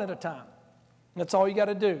just one at a time. That's all you got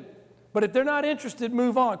to do. But if they're not interested,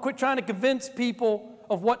 move on. Quit trying to convince people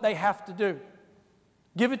of what they have to do.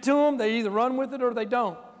 Give it to them. They either run with it or they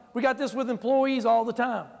don't. We got this with employees all the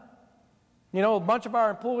time. You know, a bunch of our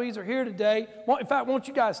employees are here today. In fact, won't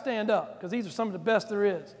you guys stand up? Because these are some of the best there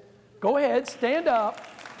is. Go ahead, stand up.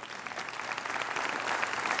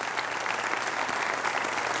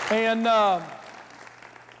 And I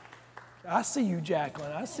see you,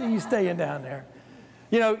 Jacqueline. I see you staying down there.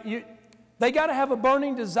 You know, they got to have a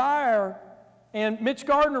burning desire. And Mitch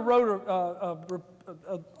Gardner wrote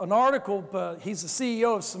an article. He's the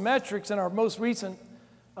CEO of Symmetrics in our most recent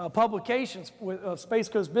publications of Space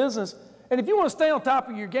Coast Business. And if you want to stay on top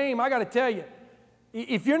of your game, I got to tell you,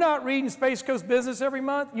 if you're not reading Space Coast Business every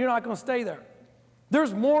month, you're not going to stay there.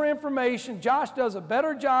 There's more information. Josh does a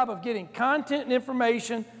better job of getting content and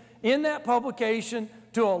information in that publication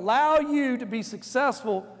to allow you to be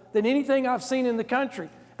successful than anything I've seen in the country.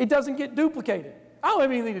 It doesn't get duplicated. I don't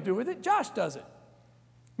have anything to do with it. Josh does it.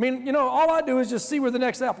 I mean, you know, all I do is just see where the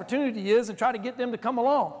next opportunity is and try to get them to come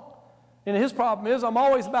along. And his problem is I'm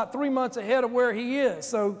always about 3 months ahead of where he is.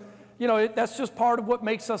 So, you know, that's just part of what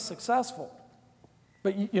makes us successful.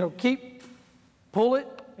 But, you know, pull it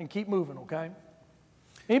and keep moving, okay?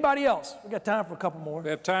 Anybody else? We got time for a couple more. We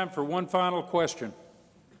have time for one final question.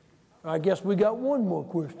 I guess we got one more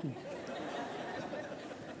question.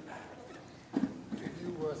 Can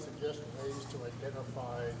you suggest ways to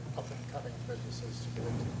identify up-and-coming businesses to get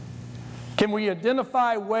into? Can we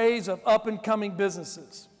identify ways of up-and-coming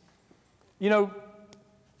businesses? You know,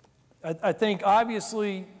 I think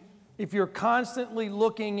obviously if you're constantly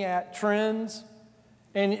looking at trends,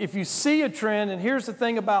 and if you see a trend, and here's the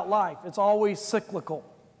thing about life, it's always cyclical,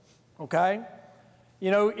 okay? You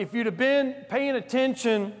know, if you'd have been paying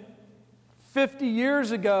attention 50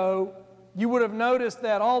 years ago, you would have noticed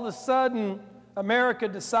that all of a sudden America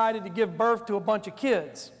decided to give birth to a bunch of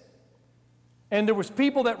kids. And there was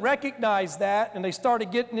people that recognized that, and they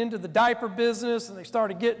started getting into the diaper business, and they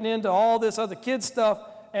started getting into all this other kid stuff,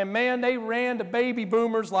 and man, they ran to baby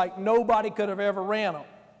boomers like nobody could have ever ran them,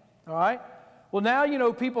 all right? Well, now, you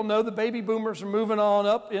know, people know the baby boomers are moving on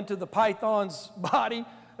up into the python's body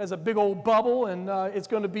as a big old bubble, and it's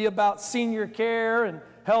going to be about senior care and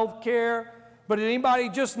health care. But did anybody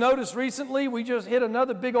just notice recently we just hit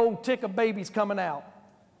another big old tick of babies coming out?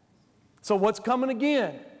 So what's coming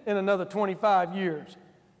again in another 25 years?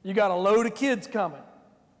 You got a load of kids coming.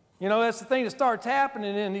 You know, that's the thing that starts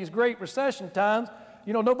happening in these great recession times.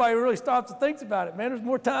 You know, nobody really stops and thinks about it. Man, there's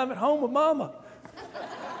more time at home with mama.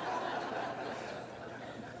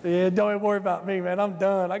 Yeah, don't even worry about me, man. I'm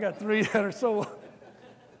done. I got 3 that are so...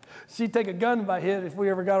 She'd take a gun to my head if we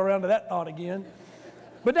ever got around to that thought again.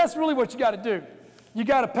 But that's really what you got to do. You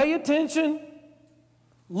got to pay attention,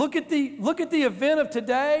 look at the event of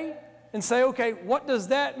today, and say, okay, what does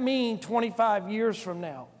that mean 25 years from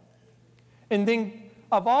now? And then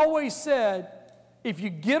I've always said, if you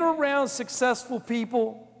get around successful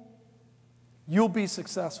people, you'll be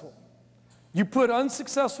successful. You put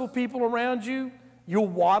unsuccessful people around you, you'll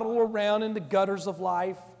waddle around in the gutters of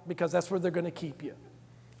life because that's where they're going to keep you.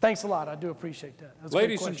 Thanks a lot. I do appreciate that.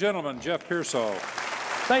 Ladies and gentlemen, Jeff Piersall.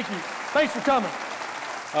 Thank you. Thanks for coming.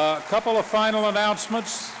 A couple of final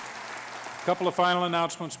announcements.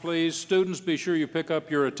 Please. Students, be sure you pick up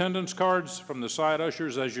your attendance cards from the side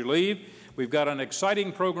ushers as you leave. We've got an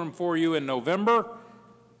exciting program for you in November.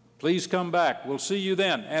 Please come back. We'll see you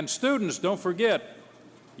then. And students, don't forget,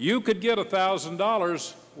 you could get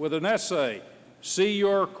 $1,000 with an essay. See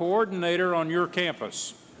your coordinator on your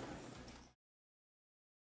campus.